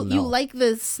 and I'm but like, you no. like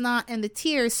the snot and the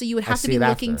tears, so you would have to be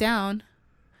looking down.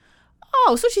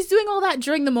 Oh, so she's doing all that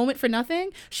during the moment for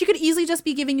nothing? She could easily just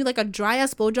be giving you like a dry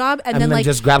ass blowjob and then like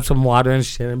just grab some water and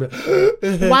shit. And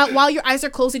be while your eyes are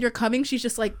closed and you're coming, she's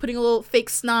just like putting a little fake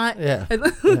snot,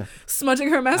 smudging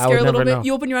her mascara a little bit. Know.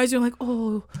 You open your eyes, you're like,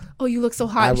 oh, you look so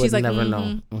hot. I and she's would like, never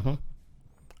know. Mm-hmm.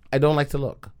 I don't like to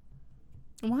look.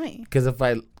 Why? Because if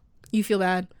you feel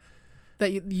bad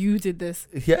that you did this.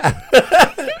 Yeah.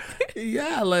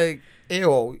 Yeah, like,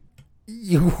 ew,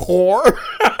 you whore.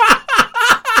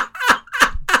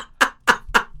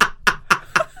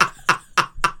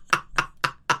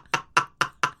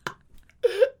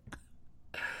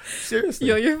 Seriously.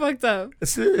 Yo, you're fucked up.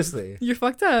 Seriously. You're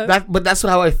fucked up. But that's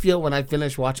how I feel when I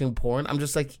finish watching porn. I'm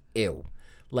just like, ew.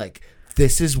 Like,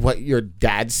 this is what your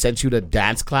dad sent you to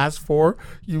dance class for?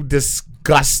 You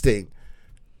disgusting.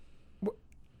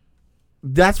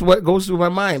 That's what goes through my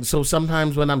mind. So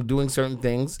sometimes when I'm doing certain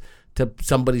things to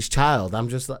somebody's child, I'm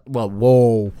just like, well,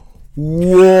 whoa.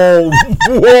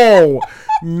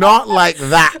 Not like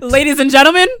that. Ladies and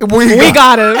gentlemen, we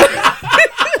got him.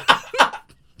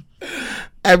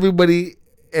 Everybody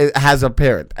has a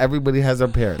parent. Everybody has a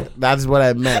parent. That's what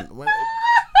I meant.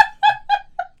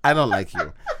 I don't like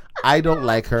you. I don't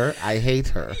like her. I hate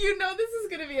her. You know this is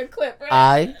going to be a clip, right?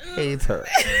 I hate her.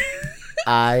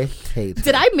 I hate her.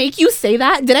 Did I make you say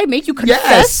that? Did I make you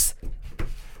confess? Yes.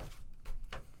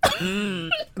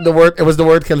 It was the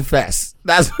word confess.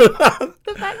 That's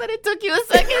the fact that it took you a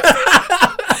second.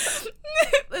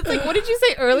 It's like, what did you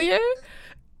say earlier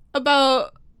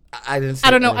about? I didn't say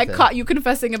I don't know. anything. I caught you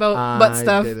confessing about butt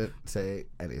stuff. I didn't say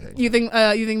anything. You think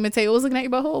Mateo was looking at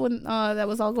your butthole when that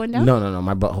was all going down? No.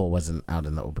 My butthole wasn't out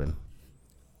in the open.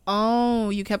 Oh,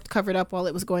 you kept covered up while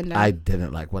it was going down. I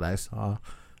didn't like what I saw.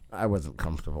 I wasn't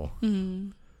comfortable. Mm-hmm.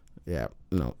 Yeah.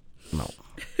 No.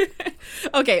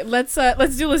 Okay, let's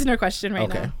do listener question right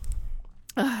now.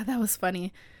 That was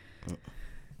funny.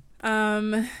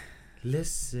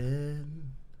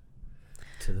 Listen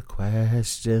to the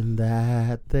question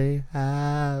that they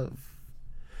have.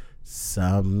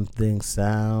 Something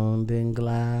sounding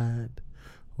glad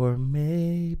or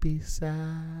maybe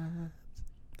sad.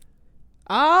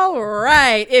 All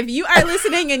right. If you are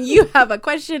listening and you have a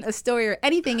question, a story, or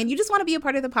anything, and you just want to be a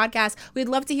part of the podcast, we'd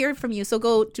love to hear from you. So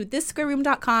go to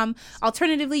thissquareroom.com.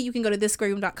 Alternatively, you can go to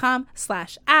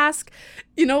thissquareroom.com/ask.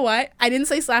 You know what? I didn't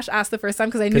say /ask the first time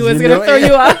because I knew it was going to throw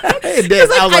you off. It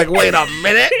did. I was like, wait a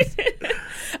minute.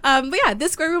 But yeah,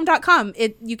 thissquareroom.com.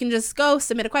 You can just go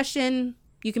submit a question.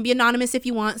 You can be anonymous if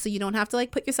you want, so you don't have to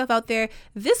like put yourself out there.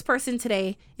 This person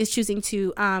today is choosing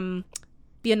to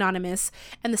be anonymous,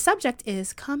 and the subject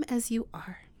is "Come as you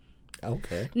are."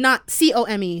 Okay. Not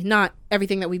COME, not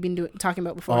everything that we've been talking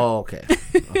about before. Oh, okay.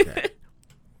 Okay.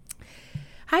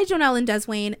 Hi, Jonelle and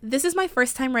Deswayne. This is my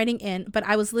first time writing in, but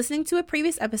I was listening to a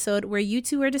previous episode where you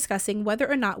two were discussing whether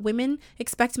or not women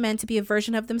expect men to be a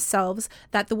version of themselves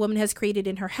that the woman has created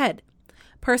in her head.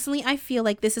 Personally, I feel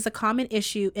like this is a common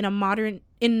issue in modern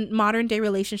day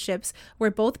relationships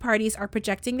where both parties are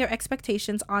projecting their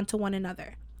expectations onto one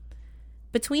another.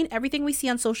 Between everything we see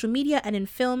on social media and in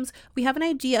films, we have an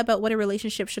idea about what a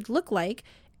relationship should look like,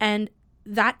 and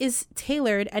that is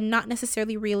tailored and not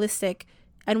necessarily realistic,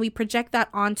 and we project that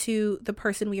onto the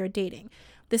person we are dating.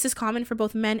 This is common for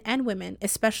both men and women,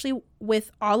 especially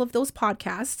with all of those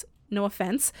podcasts, no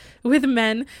offense, with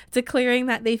men declaring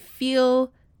what they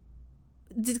feel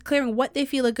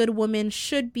a good woman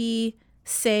should be,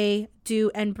 say, do,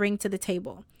 and bring to the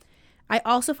table. I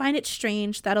also find it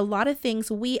strange that a lot of things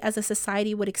we as a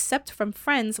society would accept from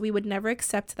friends, we would never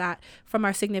accept that from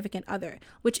our significant other,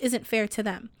 which isn't fair to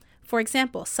them. For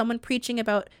example, someone preaching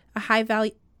about a high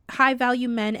value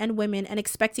men and women and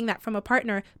expecting that from a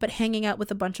partner, but hanging out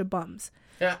with a bunch of bums.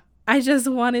 Yeah. I just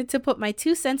wanted to put my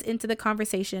 2 cents into the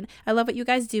conversation. I love what you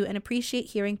guys do and appreciate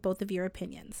hearing both of your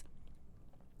opinions.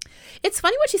 It's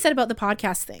funny what she said about the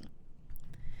podcast thing.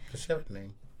 Does she have a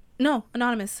name? No,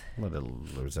 anonymous. What a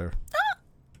loser.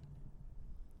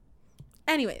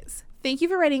 Anyways, thank you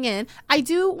for writing in. I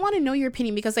do want to know your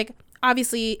opinion because, like,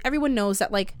 obviously everyone knows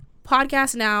that, like,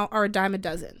 podcasts now are a dime a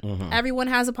dozen. Mm-hmm. Everyone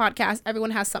has a podcast.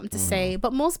 Everyone has something to say,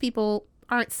 but most people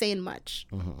aren't saying much.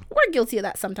 Mm-hmm. We're guilty of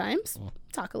that sometimes.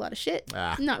 Talk a lot of shit.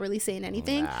 Not really saying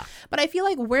anything. But I feel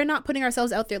like we're not putting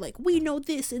ourselves out there like, we know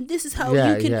this and this is how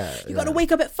you got to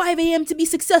wake up at 5 a.m. to be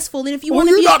successful. And if you want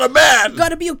to be not a man, you got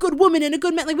to be a good woman and a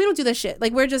good man. Like, we don't do this shit.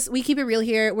 Like, we keep it real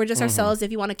here. We're just ourselves.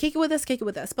 If you want to kick it with us, kick it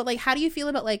with us. But, like, how do you feel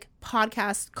about, like,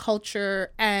 podcast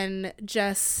culture and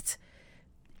just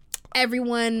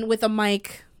everyone with a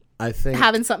mic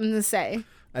having something to say?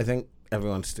 I think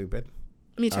everyone's stupid.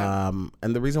 Me too.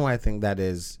 And the reason why I think that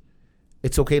is,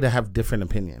 it's okay to have different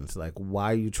opinions. Like,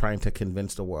 why are you trying to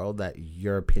convince the world that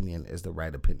your opinion is the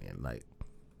right opinion? Like,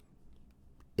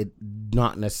 it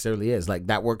not necessarily is. Like,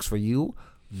 that works for you.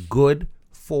 Good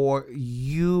for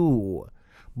you.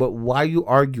 But why are you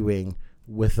arguing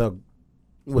with a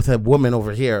woman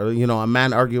over here? You know, a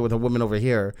man arguing with a woman over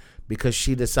here because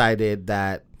she decided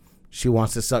that she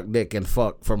wants to suck dick and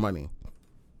fuck for money.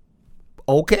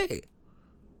 Okay.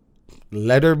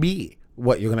 Let her be.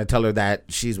 What, you're going to tell her that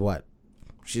she's what?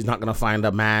 She's not going to find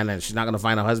a man and she's not going to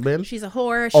find a husband? She's a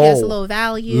whore. She has low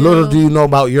value. Little do you know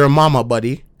about your mama,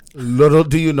 buddy. Little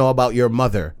do you know about your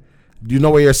mother. Do you know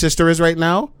where your sister is right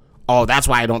now? Oh, that's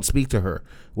why I don't speak to her.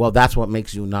 Well, that's what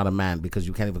makes you not a man, because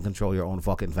you can't even control your own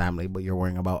fucking family, but you're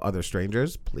worrying about other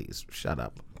strangers. Please, shut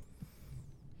up.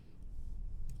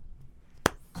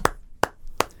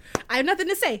 I have nothing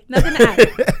to say. Nothing to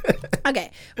add.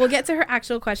 Okay, we'll get to her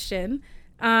actual question.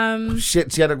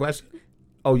 Shit, she had a question?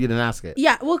 Oh, you didn't ask it?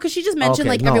 Yeah, well, because she just mentioned,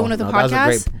 everyone with a podcast. That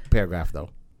was a great paragraph, though.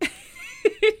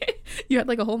 You had,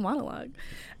 like, a whole monologue.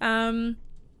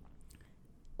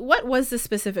 What was the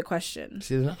specific question?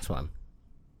 She didn't ask one.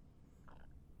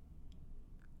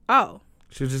 Oh.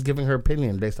 She was just giving her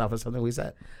opinion based off of something we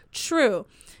said. True.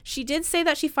 She did say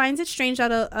that she finds it strange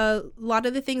that a lot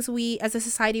of the things we as a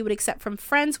society would accept from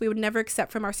friends, we would never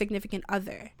accept from our significant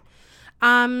other.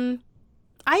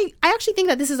 I actually think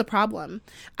that this is a problem.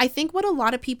 I think what a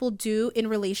lot of people do in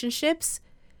relationships.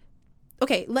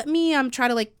 Okay, let me try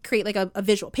to like create like a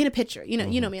visual, paint a picture. You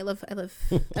know me. I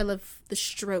love the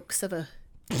strokes of a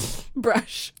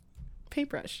paintbrush.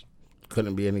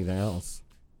 Couldn't be anything else.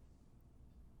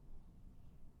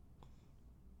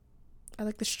 I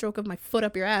like the stroke of my foot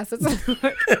up your ass. That's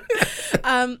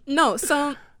no,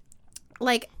 so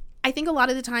like I think a lot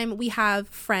of the time we have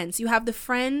friends. You have the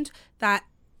friend that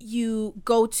you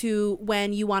go to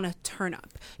when you want to turn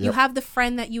up. Yep. You have the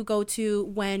friend that you go to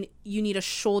when you need a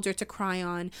shoulder to cry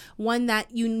on, one that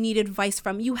you need advice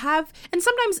from. You have, and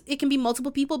sometimes it can be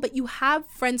multiple people, but you have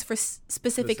friends for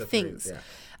specific things.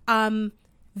 Yeah.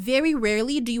 Very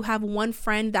rarely do you have one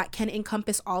friend that can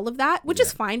encompass all of that, which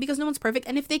is fine because no one's perfect.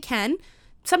 And if they can,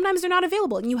 sometimes they're not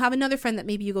available, and you have another friend that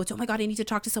maybe you go to, oh my God, I need to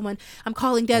talk to someone. I'm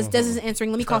calling Des. Des isn't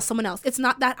answering. Let me call someone else. It's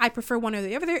not that I prefer one or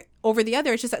the other over the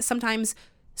other. It's just that sometimes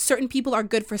certain people are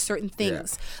good for certain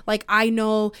things. Yeah. Like I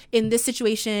know in this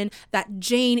situation that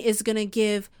Jane is going to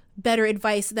give better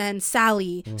advice than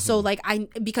Sally. So like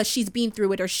because she's been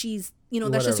through it, or she's, you know,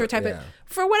 that's just her type of,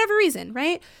 for whatever reason,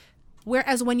 right?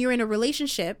 Whereas when you're in a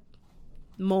relationship,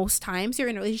 most times you're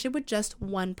in a relationship with just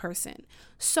one person.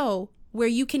 So where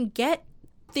you can get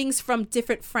things from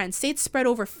different friends, say it's spread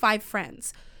over 5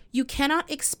 friends, you cannot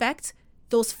expect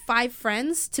those 5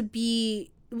 friends to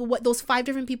be what those 5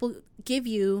 different people give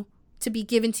you to be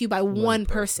given to you by one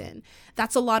person.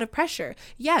 That's a lot of pressure.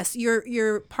 Yes,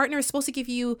 your partner is supposed to give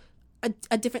you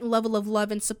a different level of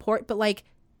love and support, but like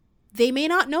they may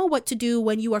not know what to do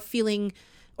when you are feeling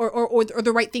or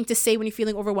the right thing to say when you're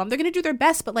feeling overwhelmed. They're going to do their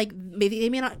best, but like maybe they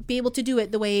may not be able to do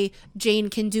it the way Jane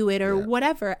can do it or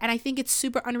whatever. And I think it's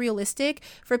super unrealistic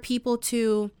for people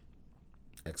to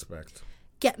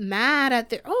get mad at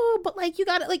their, but like you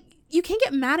got to, like, you can't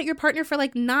get mad at your partner for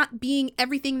like not being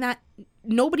everything that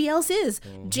nobody else is.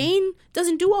 Jane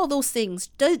doesn't do all those things.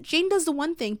 Jane does the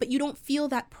one thing, but you don't feel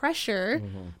that pressure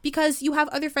because you have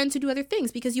other friends who do other things,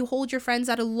 because you hold your friends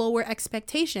at a lower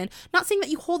expectation. Not saying that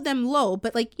you hold them low,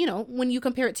 but like, you know, when you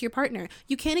compare it to your partner,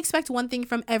 you can't expect one thing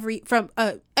from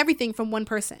everything from one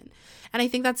person. And I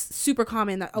think that's super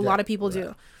common that a lot of people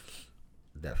do.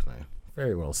 Definitely.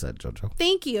 Very well said, Jojo.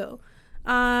 Thank you.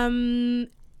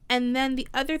 And then the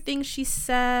other thing she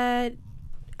said,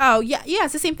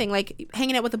 it's the same thing, like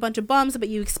hanging out with a bunch of bums, but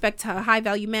you expect a high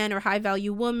value man or high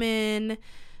value woman.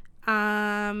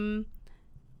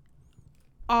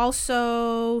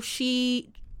 Also,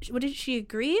 she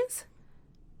agrees?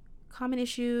 Common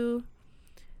issue.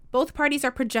 Both parties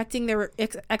are projecting their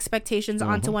expectations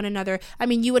onto one another. I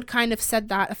mean, you had kind of said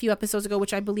that a few episodes ago,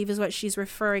 which I believe is what she's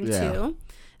referring to.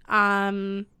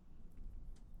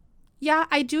 Yeah,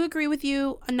 I do agree with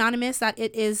you, Anonymous, that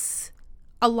it is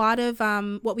a lot of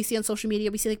what we see on social media.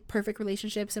 We see like perfect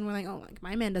relationships and we're like, oh, like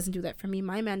my man doesn't do that for me.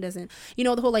 My man doesn't. You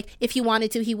know, the whole like, if he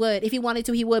wanted to, he would. If he wanted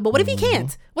to, he would. But what if he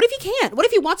can't? What if he can't? What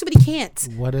if he wants to, but he can't?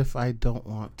 What if I don't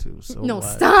want to? So no,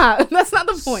 stop. That's not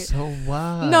the point. So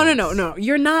what? No.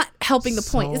 You're not helping the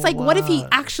point. It's like, what if he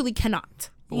actually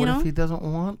cannot? But what if he doesn't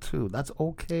want to? That's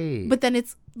okay. But then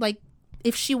it's like,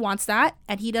 if she wants that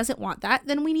and he doesn't want that,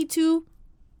 then we need to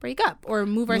break up or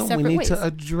move our separate ways. We need to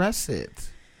address it.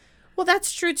 Well,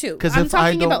 that's true too. I'm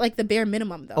talking about like the bare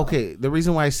minimum though. Okay, the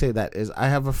reason why I say that is I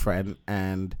have a friend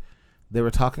and they were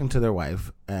talking to their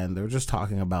wife and they were just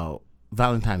talking about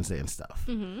Valentine's Day and stuff.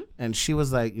 And she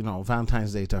was like, you know,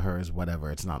 Valentine's Day to her is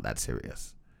whatever. It's not that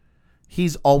serious.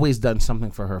 He's always done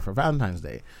something for her for Valentine's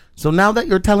Day. So now that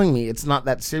you're telling me it's not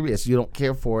that serious, you don't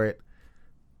care for it.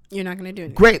 You're not going to do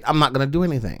anything. Great, I'm not going to do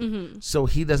anything. So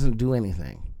he doesn't do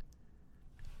anything.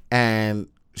 And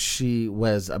she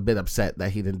was a bit upset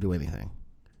that he didn't do anything.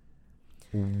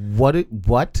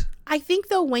 What? I think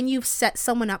though, when you've set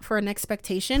someone up for an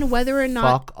expectation, whether or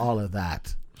not, fuck all of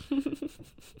that.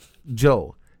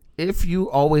 Joe, if you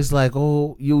always like,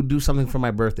 oh, you do something for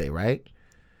my birthday, right?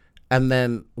 And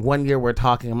then one year we're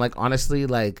talking, I'm like, honestly,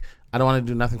 like, I don't want to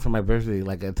do nothing for my birthday.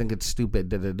 Like, I think it's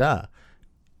stupid,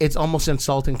 It's almost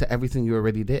insulting to everything you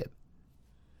already did.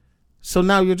 So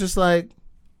now you're just like,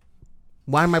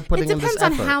 why am I putting in this effort? It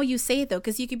depends on how you say it, though,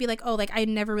 because you could be like, oh, like, I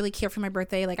never really care for my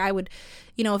birthday. Like, I would,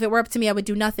 you know, if it were up to me, I would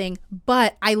do nothing.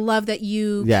 But I love that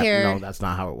you care. No, that's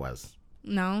not how it was.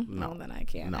 No, then I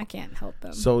can't. No. I can't help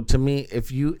them. So to me,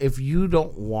 if you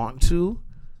don't want to,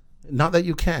 not that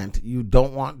you can't, you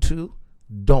don't want to,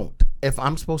 don't. If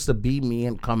I'm supposed to be me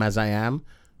and come as I am,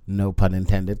 no pun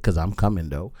intended, because I'm coming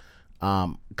though,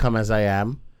 come as I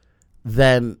am,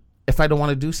 then if I don't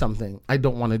want to do something, I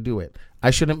don't want to do it.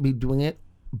 I shouldn't be doing it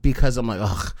because I'm like,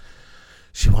 ugh,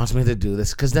 she wants me to do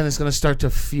this. Because then it's going to start to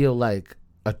feel like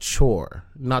a chore,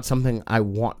 not something I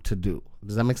want to do.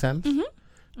 Does that make sense?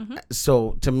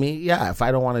 So to me, yeah, if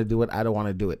I don't want to do it, I don't want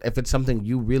to do it. If it's something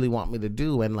you really want me to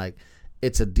do and like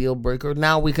it's a deal breaker,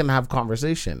 now we can have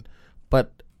conversation.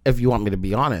 But if you want me to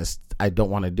be honest, I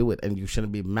don't want to do it. And you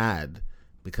shouldn't be mad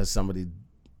because somebody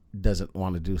doesn't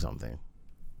want to do something.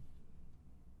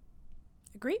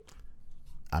 Agree?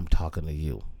 I'm talking to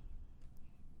you,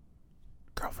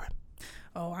 girlfriend.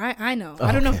 Oh, I know. Okay.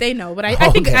 I don't know if they know, but I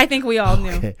think we all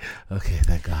knew. Okay,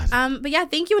 thank God. But yeah,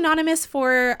 thank you, Anonymous,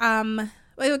 for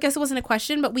I guess it wasn't a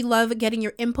question, but we love getting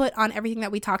your input on everything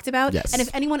that we talked about. Yes. And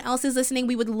if anyone else is listening,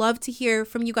 we would love to hear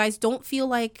from you guys. Don't feel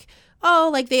like, oh,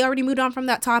 like they already moved on from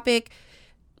that topic.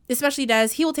 especially Des,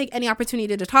 he will take any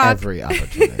opportunity to talk. Every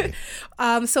opportunity.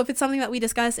 So if it's something that we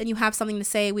discuss and you have something to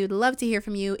say, we would love to hear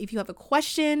from you. If you have a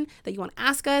question that you want to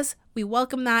ask us, we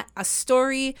welcome that. A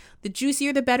story, the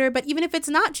juicier the better. But even if it's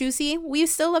not juicy, we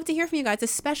still love to hear from you guys,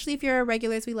 especially if you're our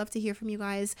regulars. We love to hear from you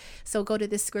guys. So go to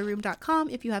thissquareroom.com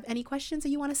if you have any questions or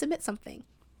you want to submit something.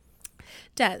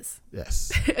 Des.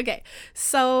 Yes. Okay.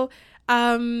 So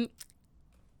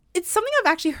it's something I've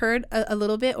actually heard a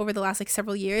little bit over the last like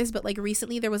several years, but like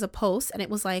recently there was a post and it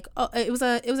was like, oh, it was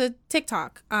a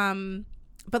TikTok,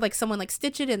 but like someone like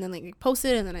stitched it and then like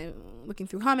posted, and then I'm looking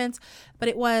through comments, but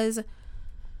it was,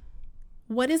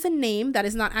 what is a name that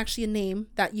is not actually a name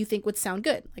that you think would sound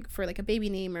good, like for like a baby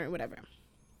name or whatever?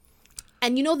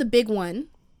 And you know the big one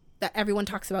that everyone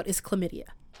talks about is chlamydia.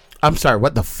 I'm sorry,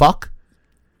 what the fuck?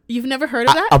 You've never heard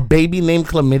of that? A baby named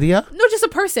chlamydia? No, just a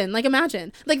person. Like,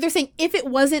 imagine. Like, they're saying if it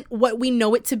wasn't what we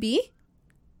know it to be,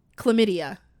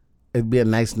 chlamydia. It'd be a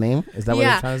nice name? Is that what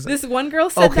you're trying to say? This one girl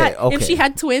said that if she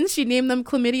had twins, she'd name them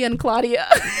Chlamydia and Claudia.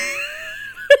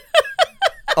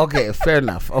 Okay, fair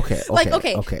enough. Okay.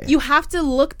 You have to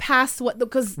look past what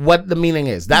the meaning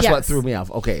is. That's what threw me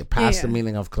off. Okay, past the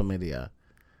meaning of chlamydia.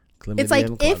 It's like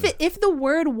if the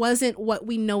word wasn't what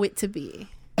we know it to be.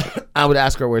 I would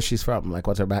ask her where she's from, like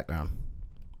what's her background,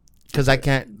 because I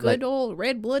can't. Good old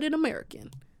red-blooded American.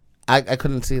 I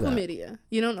couldn't see that. Chlamydia.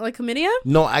 You don't like chlamydia?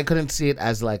 No, I couldn't see it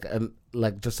as like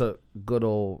just a good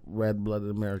old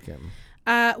red-blooded American.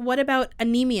 What about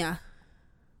anemia?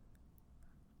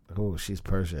 Oh, she's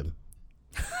Persian.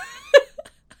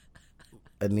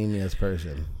 Anemia is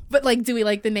Persian. But like, do we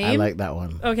like the name? I like that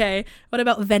one. Okay. What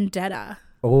about vendetta?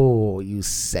 Oh, you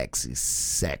sexy,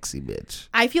 sexy bitch.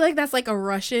 I feel like that's like a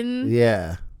Russian.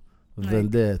 Yeah.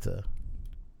 Vendetta.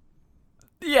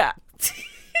 Yeah.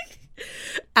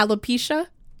 Alopecia?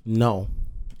 No.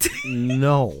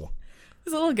 No.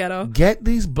 It's a little ghetto. Get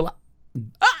these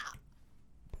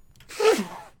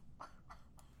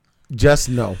Just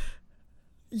no.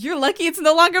 You're lucky it's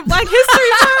no longer Black History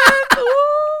Month.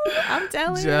 Ooh, I'm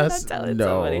telling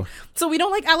somebody. So we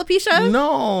don't like alopecia?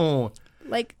 No.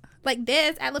 Like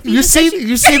this, alopecia.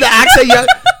 You see the accent.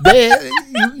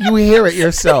 You hear it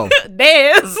yourself.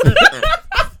 This.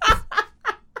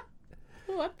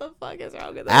 What the fuck is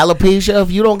wrong with that? Alopecia.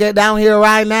 If you don't get down here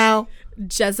right now,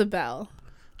 Jezebel.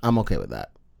 I'm okay with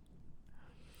that.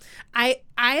 I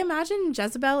imagine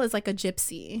Jezebel is like a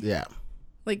gypsy. Yeah.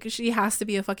 Like she has to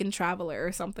be a fucking traveler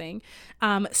or something.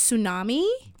 Tsunami.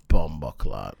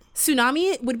 Bombaclot.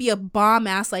 Tsunami would be a bomb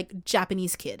ass like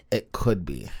Japanese kid. It could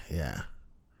be. Yeah.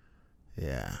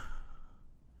 Yeah.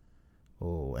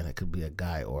 Oh, and it could be a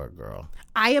guy or a girl.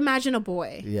 I imagine a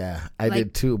boy. Yeah, I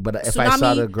did too. But if I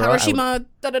saw the girl, Hiroshima,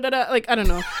 like I don't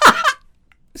know.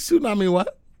 Tsunami,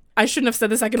 what? I shouldn't have said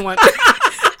the second one.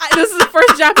 This is the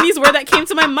first Japanese word that came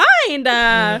to my mind.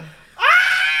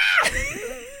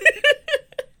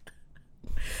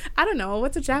 I don't know.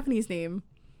 What's a Japanese name?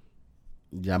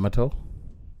 Yamato.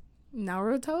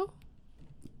 Naruto.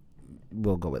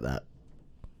 We'll go with that.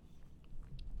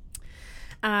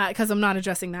 Because I'm not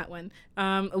addressing that one.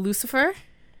 Lucifer?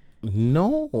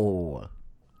 No.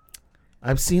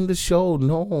 I've seen the show.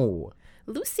 No.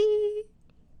 Lucy.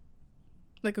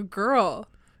 Like a girl.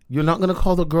 You're not going to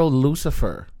call the girl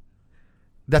Lucifer.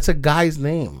 That's a guy's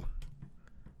name.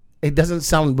 It doesn't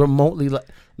sound remotely like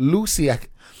Lucy. If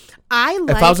I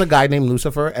was a guy named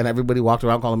Lucifer and everybody walked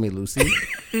around calling me Lucy,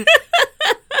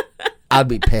 I'd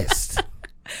be pissed.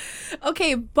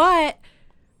 Okay, but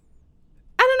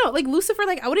I don't know, like Lucifer,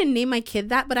 like I wouldn't name my kid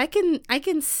that, but I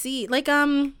can see like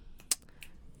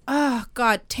oh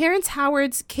god, Terrence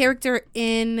Howard's character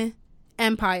in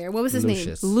Empire. What was his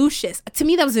name? Lucius. To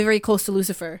me, that was very close to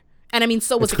Lucifer. And I mean,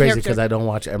 so was the character. It's crazy because I don't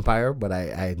watch Empire, but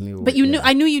I knew. But you knew,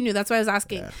 I knew you knew. That's why I was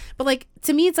asking. Yeah. But like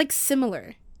to me, it's like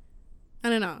similar. I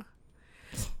don't know.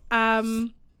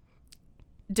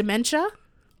 Dementia.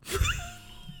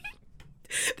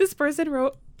 This person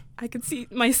wrote, I could see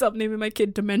myself naming my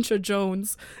kid Dementia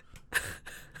Jones.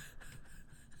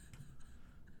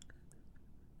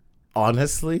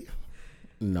 Honestly,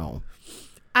 no.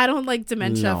 I don't like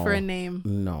dementia for a name.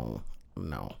 No.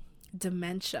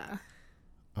 Dementia.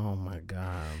 Oh my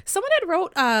god. Someone had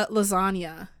wrote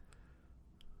lasagna.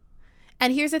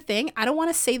 And here's the thing, I don't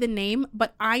want to say the name,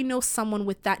 but I know someone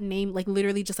with that name, like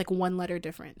literally just like one letter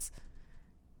difference.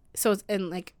 So it's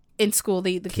in school,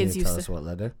 the kids used to. Tell us what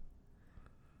letter?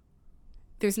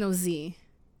 There's no Z.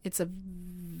 It's a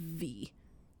V.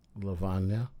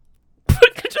 Lavanya.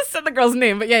 I just said the girl's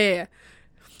name, but yeah.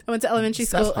 I went to elementary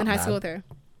school and high school with her.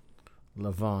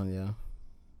 Lavanya.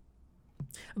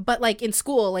 But like in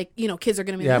school, like, you know, kids are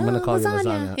gonna be I'm gonna call you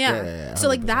lasagna. Yeah. So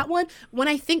like that one, when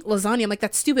I think lasagna, I'm like,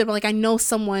 that's stupid, but like I know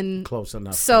someone close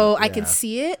enough, so I can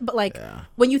see it. But like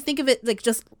when you think of it, like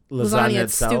just lasagna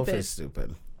it's itself is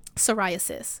stupid.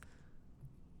 Psoriasis.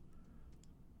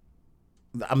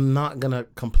 I'm not gonna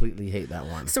completely hate that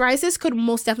one. Psoriasis could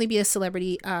most definitely be a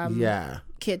celebrity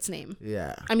kid's name.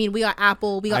 Yeah. I mean, we got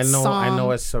Apple, we got I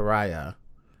know it's Soraya.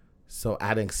 So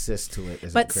adding cis to it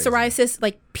is crazy. Psoriasis,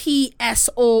 like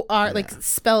PSOR, like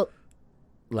spelled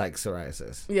like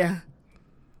psoriasis. Yeah.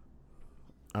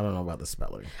 I don't know about the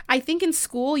spelling. I think in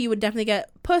school you would definitely get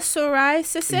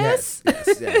psoriasis.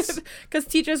 Yes. Because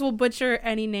teachers will butcher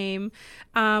any name.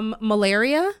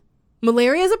 Malaria.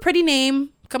 Malaria is a pretty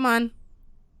name. Come on.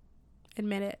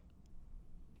 Admit it.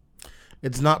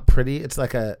 It's not pretty. It's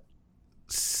like a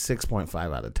 6.5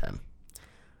 out of 10.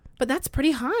 But that's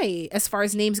pretty high as far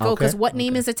as names go. Because what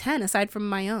name is a 10 aside from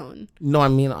my own? No, I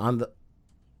mean on the...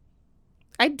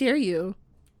 I dare you.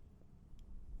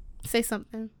 Say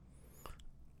something.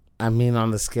 I mean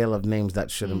on the scale of names that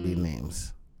shouldn't be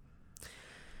names.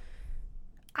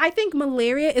 I think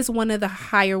malaria is one of the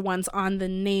higher ones on the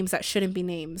names that shouldn't be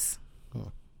names.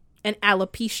 And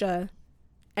alopecia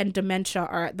and dementia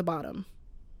are at the bottom.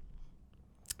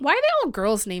 Why are they all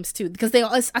girls' names too? Because they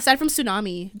all, aside from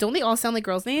Tsunami, don't they all sound like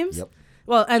girls' names? Yep.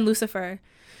 Well, and Lucifer.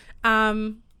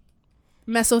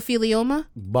 Mesothelioma.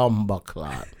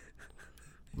 Bumbleclot.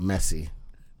 Messy.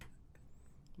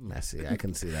 I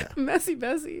can see that. Messy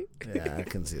Bessie. Yeah, I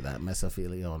can see that.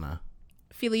 Mesothelioma.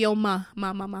 Philioma.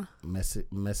 Mama.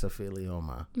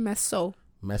 Mesothelioma.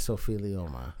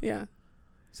 Mesothelioma. Yeah.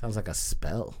 Sounds like a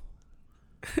spell.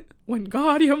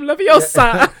 Wingardium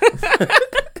Leviosa.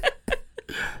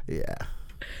 Yeah.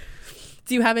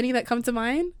 Do you have any that come to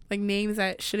mind? Like names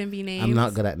that shouldn't be names? I'm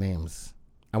not good at names.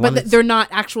 But they're not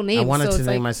actual names. I wanted to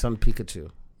name my son Pikachu.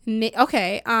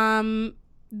 Okay.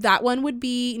 That one would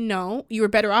be no. You were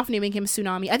better off naming him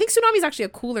Tsunami. I think Tsunami is actually a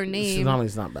cooler name.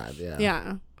 Tsunami's not bad. Yeah.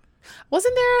 Yeah.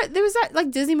 Wasn't there was that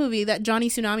like Disney movie, that Johnny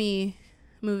Tsunami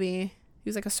movie? He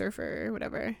was like a surfer or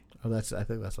whatever. Oh, I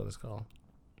think that's what it's called.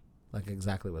 Like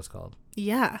exactly what it's called.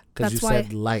 Yeah. Because you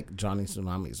said like Johnny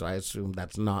Tsunami, so I assume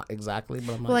that's not exactly.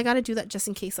 But well, I got to do that just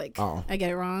in case I get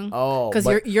it wrong. Oh. Because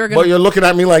you're gonna. But you're looking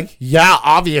at me like, yeah,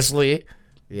 obviously.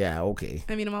 Yeah. Okay.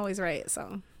 I mean, I'm always right.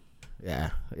 So. Yeah.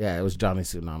 It was Johnny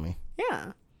Tsunami.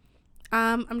 Yeah.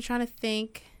 I'm trying to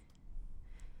think.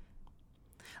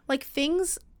 Like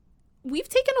things, we've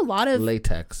taken a lot of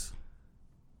latex.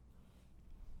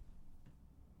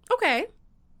 Okay.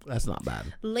 That's not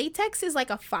bad. Latex is like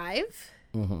a 5.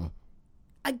 Mm-hmm.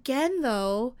 Again,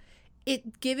 though,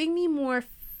 it giving me more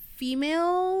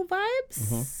female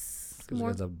vibes. Mm-hmm. More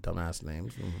of dumbass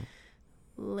names. Mm-hmm.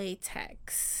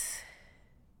 Latex.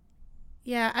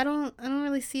 Yeah, I don't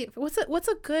really see it. What's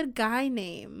a good guy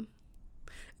name?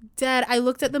 Dad, I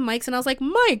looked at the mics and I was like,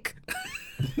 Mike.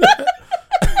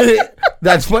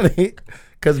 That's funny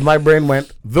because my brain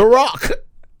went The Rock.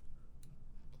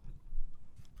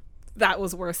 That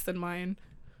was worse than mine.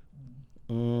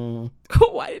 Why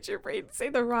did your brain say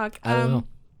The Rock? I don't know.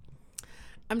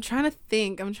 I'm trying to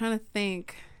think.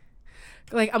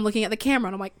 Like, I'm looking at the camera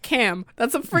and I'm like, Cam,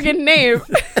 that's a friggin' name.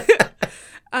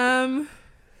 I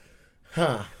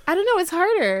don't know. It's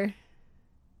harder.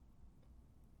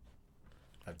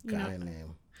 A guy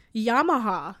name.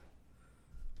 Yamaha.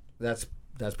 That's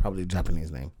probably a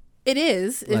Japanese name. It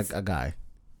is. Like a guy.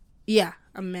 Yeah,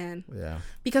 a man. Yeah.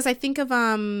 Because I think of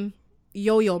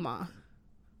Yo-Yo Ma.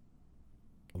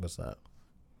 What's that?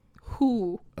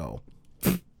 Who? Oh.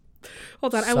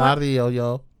 Hold on. Sorry,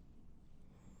 Yo-Yo.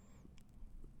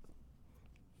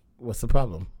 What's the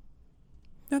problem?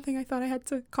 Nothing. I thought I had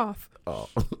to cough. Oh.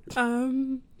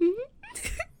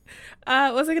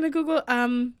 Was I gonna Google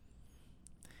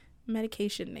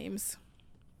medication names?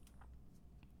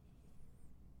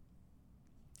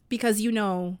 Because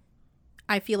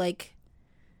I feel like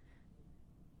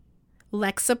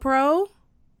Lexapro,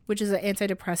 which is an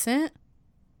antidepressant.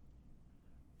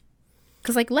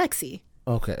 Because like Lexi.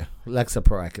 Okay.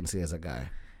 Lexapro I can see as a guy.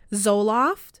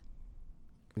 Zoloft.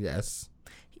 Yes.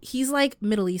 He's like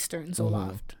Middle Eastern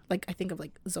Zoloft. Mm-hmm. Like I think of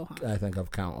like Zohan. I think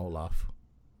of Count Olaf.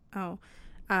 Oh.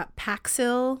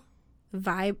 Paxil.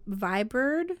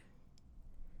 Vibird.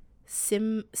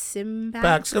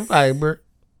 Simbax. Paxil Vibird.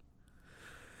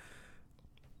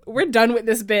 We're done with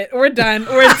this bit. We're done.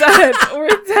 What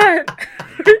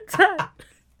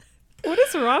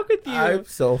is wrong with you? I'm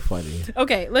so funny.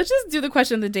 Okay, let's just do the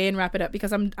question of the day and wrap it up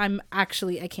because I'm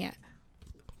actually I can't.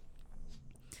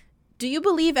 Do you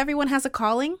believe everyone has a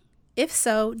calling? If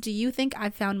so, do you think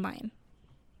I've found mine?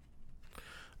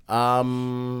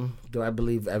 Do I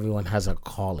believe everyone has a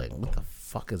calling? What the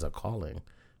fuck is a calling?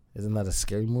 Isn't that a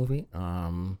scary movie?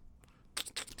 I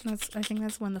think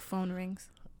that's when the phone rings,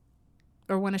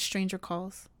 or when a stranger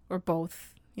calls, or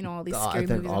both. You know, all these scary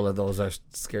movies. I think all of those are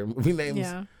scary movie names.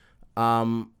 Yeah.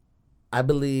 I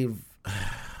believe. Do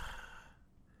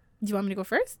you want me to go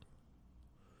first?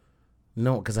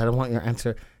 No, because I don't want your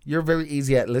answer. You're very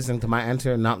easy at listening to my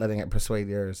answer and not letting it persuade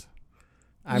yours.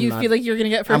 Feel like you're going to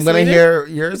get persuaded? I'm going to hear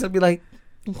yours and be like,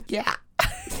 yeah.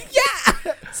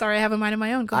 Yeah. Sorry, I have a mind of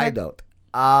my own. Go ahead. I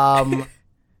don't.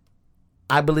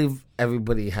 I believe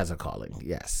everybody has a calling,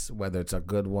 yes. Whether it's a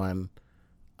good one,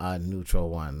 a neutral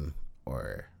one,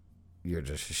 or you're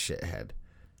just a shithead.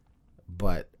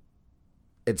 But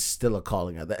it's still a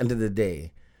calling at the end of the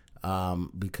day.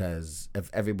 Because if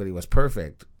everybody was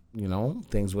perfect, you know,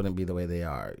 things wouldn't be the way they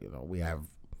are. You know, we have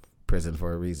prison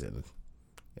for a reason,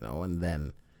 you know, and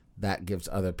then that gives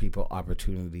other people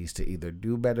opportunities to either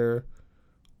do better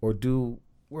or do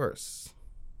worse,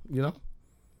 you know?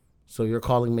 So your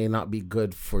calling may not be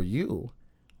good for you,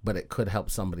 but it could help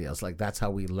somebody else. Like, that's how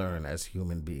we learn as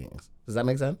human beings. Does that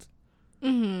make sense?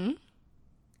 Mm-hmm.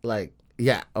 Like,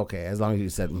 yeah, okay. As long as you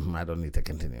said, I don't need to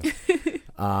continue.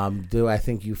 Do I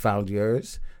think you found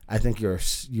yours? I think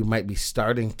you might be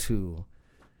starting to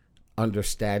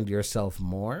understand yourself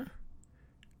more,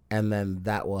 and then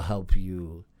that will help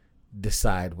you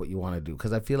decide what you want to do.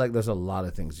 Because I feel like there's a lot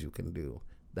of things you can do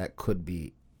that could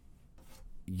be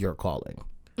your calling.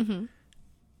 Mm-hmm.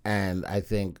 And I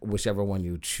think whichever one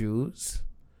you choose,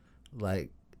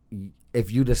 like,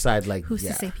 if you decide, like, who's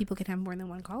to say people can have more than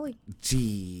one calling?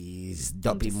 Jeez,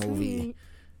 dumpy movie.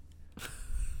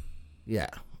 Yeah.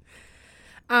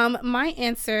 My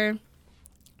answer,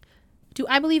 do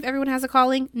I believe everyone has a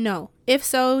calling? No. If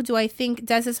so, do I think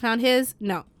Des has found his?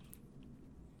 No.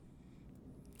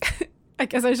 I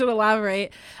guess I should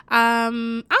elaborate. I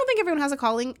don't think everyone has a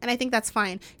calling, and I think that's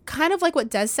fine. Kind of like what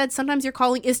Des said, sometimes your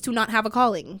calling is to not have a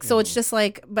calling. So it's just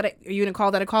like, but are you going to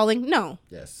call that a calling? No.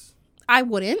 Yes. I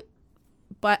wouldn't,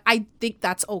 but I think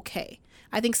that's okay.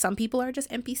 I think some people are just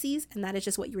NPCs, and that is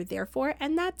just what you're there for,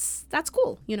 and that's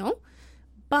cool, you know?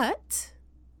 But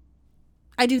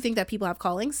I do think that people have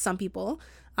callings. Some people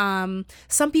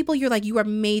you're like, you are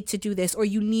made to do this, or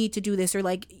you need to do this, or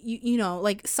like, you know,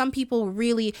 like some people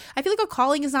really, I feel like a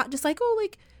calling is not just like, oh,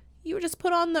 like you were just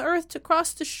put on the earth to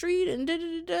cross the street and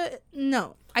da-da-da-da.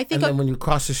 No, I think. And then when you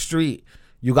cross the street,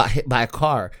 you got hit by a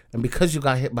car. And because you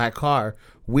got hit by a car,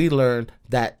 we learned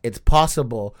that it's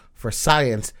possible for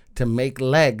science to make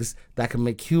legs that can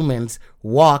make humans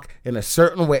walk in a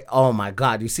certain way. Oh my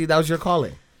God. You see, that was your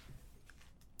calling.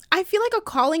 I feel like a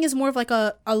calling is more of like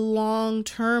a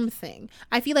long-term thing.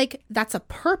 I feel like that's a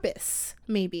purpose,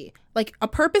 maybe. Like a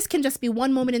purpose can just be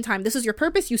one moment in time. This is your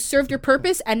purpose. You served your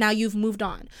purpose and now you've moved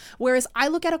on. Whereas I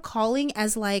look at a calling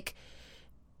as like,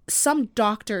 some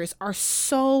doctors are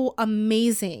so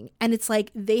amazing and it's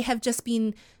like they have just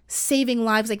been saving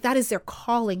lives. Like that is their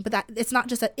calling, but that it's not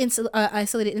just an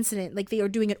isolated incident. Like they are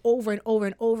doing it over and over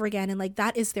and over again. And like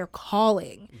that is their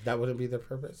calling. That wouldn't be their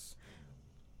purpose.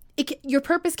 Your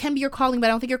purpose can be your calling, but I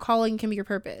don't think your calling can be your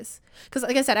purpose. Because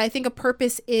like I said, I think a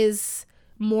purpose is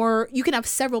more, you can have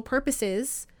several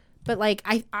purposes, but like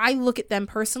I look at them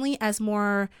personally as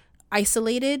more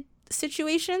isolated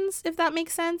situations, if that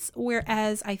makes sense.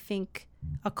 Whereas I think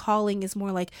a calling is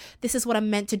more like, this is what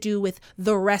I'm meant to do with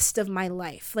the rest of my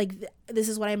life. Like this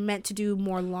is what I'm meant to do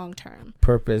more long term.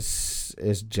 Purpose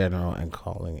is general and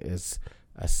calling is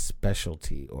a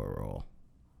specialty or role.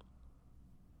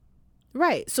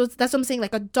 Right. So that's what I'm saying,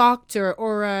 like a doctor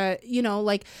or a, you know,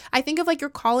 like I think of like your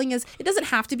calling as, it doesn't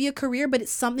have to be a career, but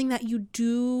it's something that you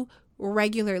do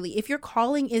regularly. If your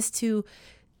calling is to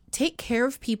take care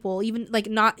of people, even like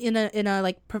not in a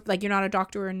like you're not a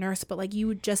doctor or a nurse, but like you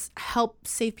would just help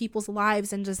save people's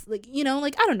lives and just like, you know,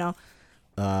 like I don't know.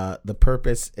 The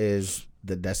purpose is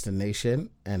the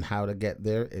destination, and how to get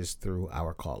there is through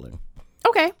our calling.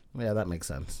 Okay. Yeah, that makes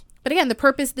sense. But again, the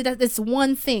purpose, it's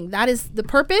one thing. That is the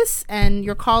purpose and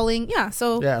your calling. Yeah.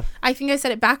 So yeah. I think I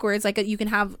said it backwards. Like you can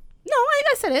have, no,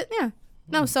 I said it. Yeah.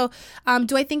 No. So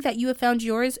do I think that you have found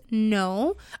yours?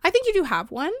 No. I think you do have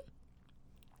one.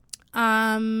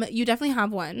 You definitely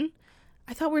have one.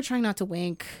 I thought we were trying not to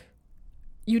wink.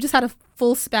 You just had a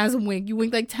full spasm wink. You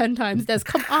winked like 10 times. Des,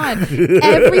 come on.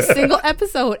 Every single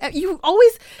episode. You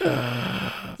always,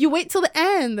 you wait till the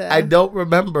end. I don't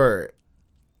remember.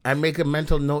 I make a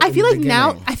mental note. I feel like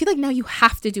now you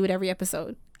have to do it every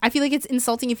episode. I feel like it's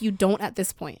insulting if you don't at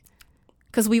this point,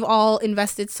 because we've all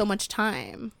invested so much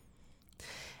time.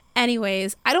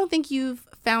 Anyways, I don't think you've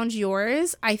found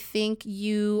yours. I think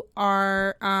you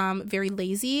are very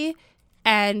lazy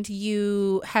and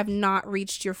you have not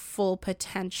reached your full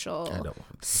potential. I don't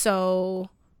want to. So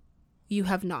you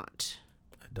have not.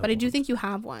 But I do think you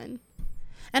have one.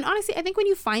 And honestly, I think when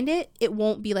you find it, it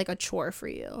won't be like a chore for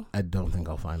you. I don't think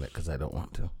I'll find it because I don't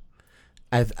want to.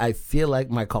 I feel like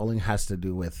my calling has to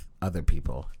do with other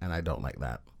people, and I don't like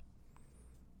that.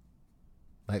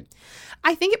 Like,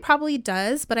 I think it probably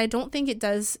does, but I don't think it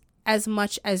does as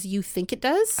much as you think it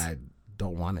does. I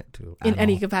don't want it to in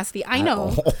any capacity. I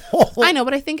know, I know,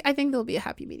 but I think there'll be a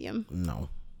happy medium. No.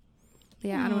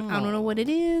 Yeah, I don't know what it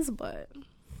is, but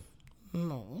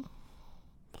no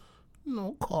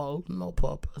call, no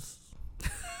purpose.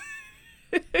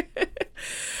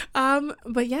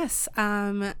 But yes,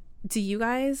 do you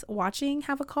guys watching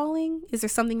have a calling? Is there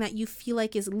something that you feel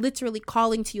like is literally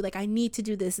calling to you? Like, I need to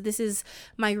do this. This is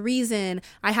my reason.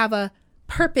 I have a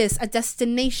purpose, a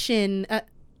destination.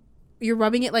 You're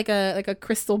rubbing it like a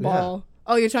crystal ball. Yeah.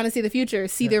 Oh, you're trying to see the future,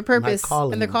 see their purpose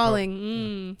and their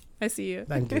calling. I see you.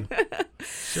 Thank you.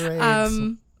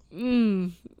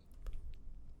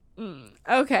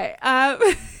 Okay.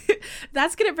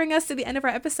 That's going to bring us to the end of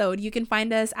our episode. You can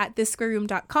find us at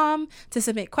thissquareroom.com to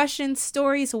submit questions,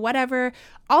 stories, whatever.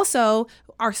 Also,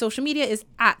 our social media is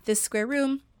at This Square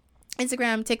Room.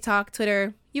 Instagram, TikTok,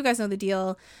 Twitter. You guys know the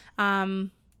deal.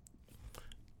 Desi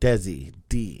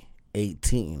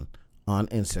D18 on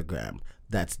Instagram.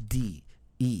 That's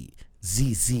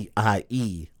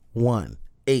DEZZIE18.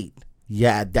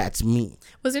 Yeah, that's me.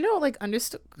 Was there no like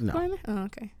underscore? No. Oh,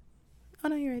 okay. Oh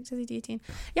no, you're right. Desi D18.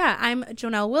 Yeah, I'm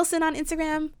Jonelle Wilson on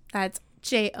Instagram. That's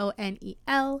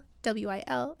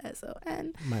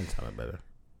JONELWILSON. Mine sounded better.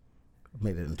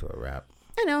 Made it into a rap.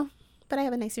 I know, but I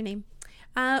have a nicer name.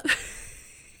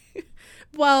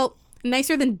 Well,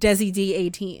 nicer than Desi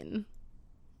D18.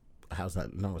 How's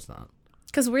that? No, it's not.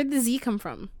 Because where'd the Z come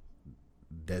from?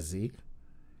 Desi?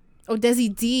 Oh,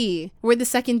 Desi D. Where'd the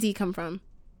second D come from?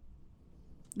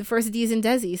 The first D is in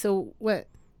Desi, so what?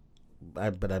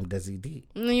 But I'm Desi D.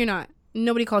 No, you're not.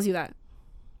 Nobody calls you that.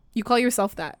 You call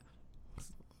yourself that.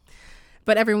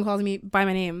 But everyone calls me by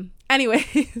my name.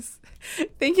 Anyways,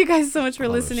 thank you guys so much for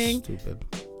listening. Stupid.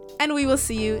 And we will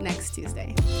see you next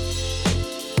Tuesday.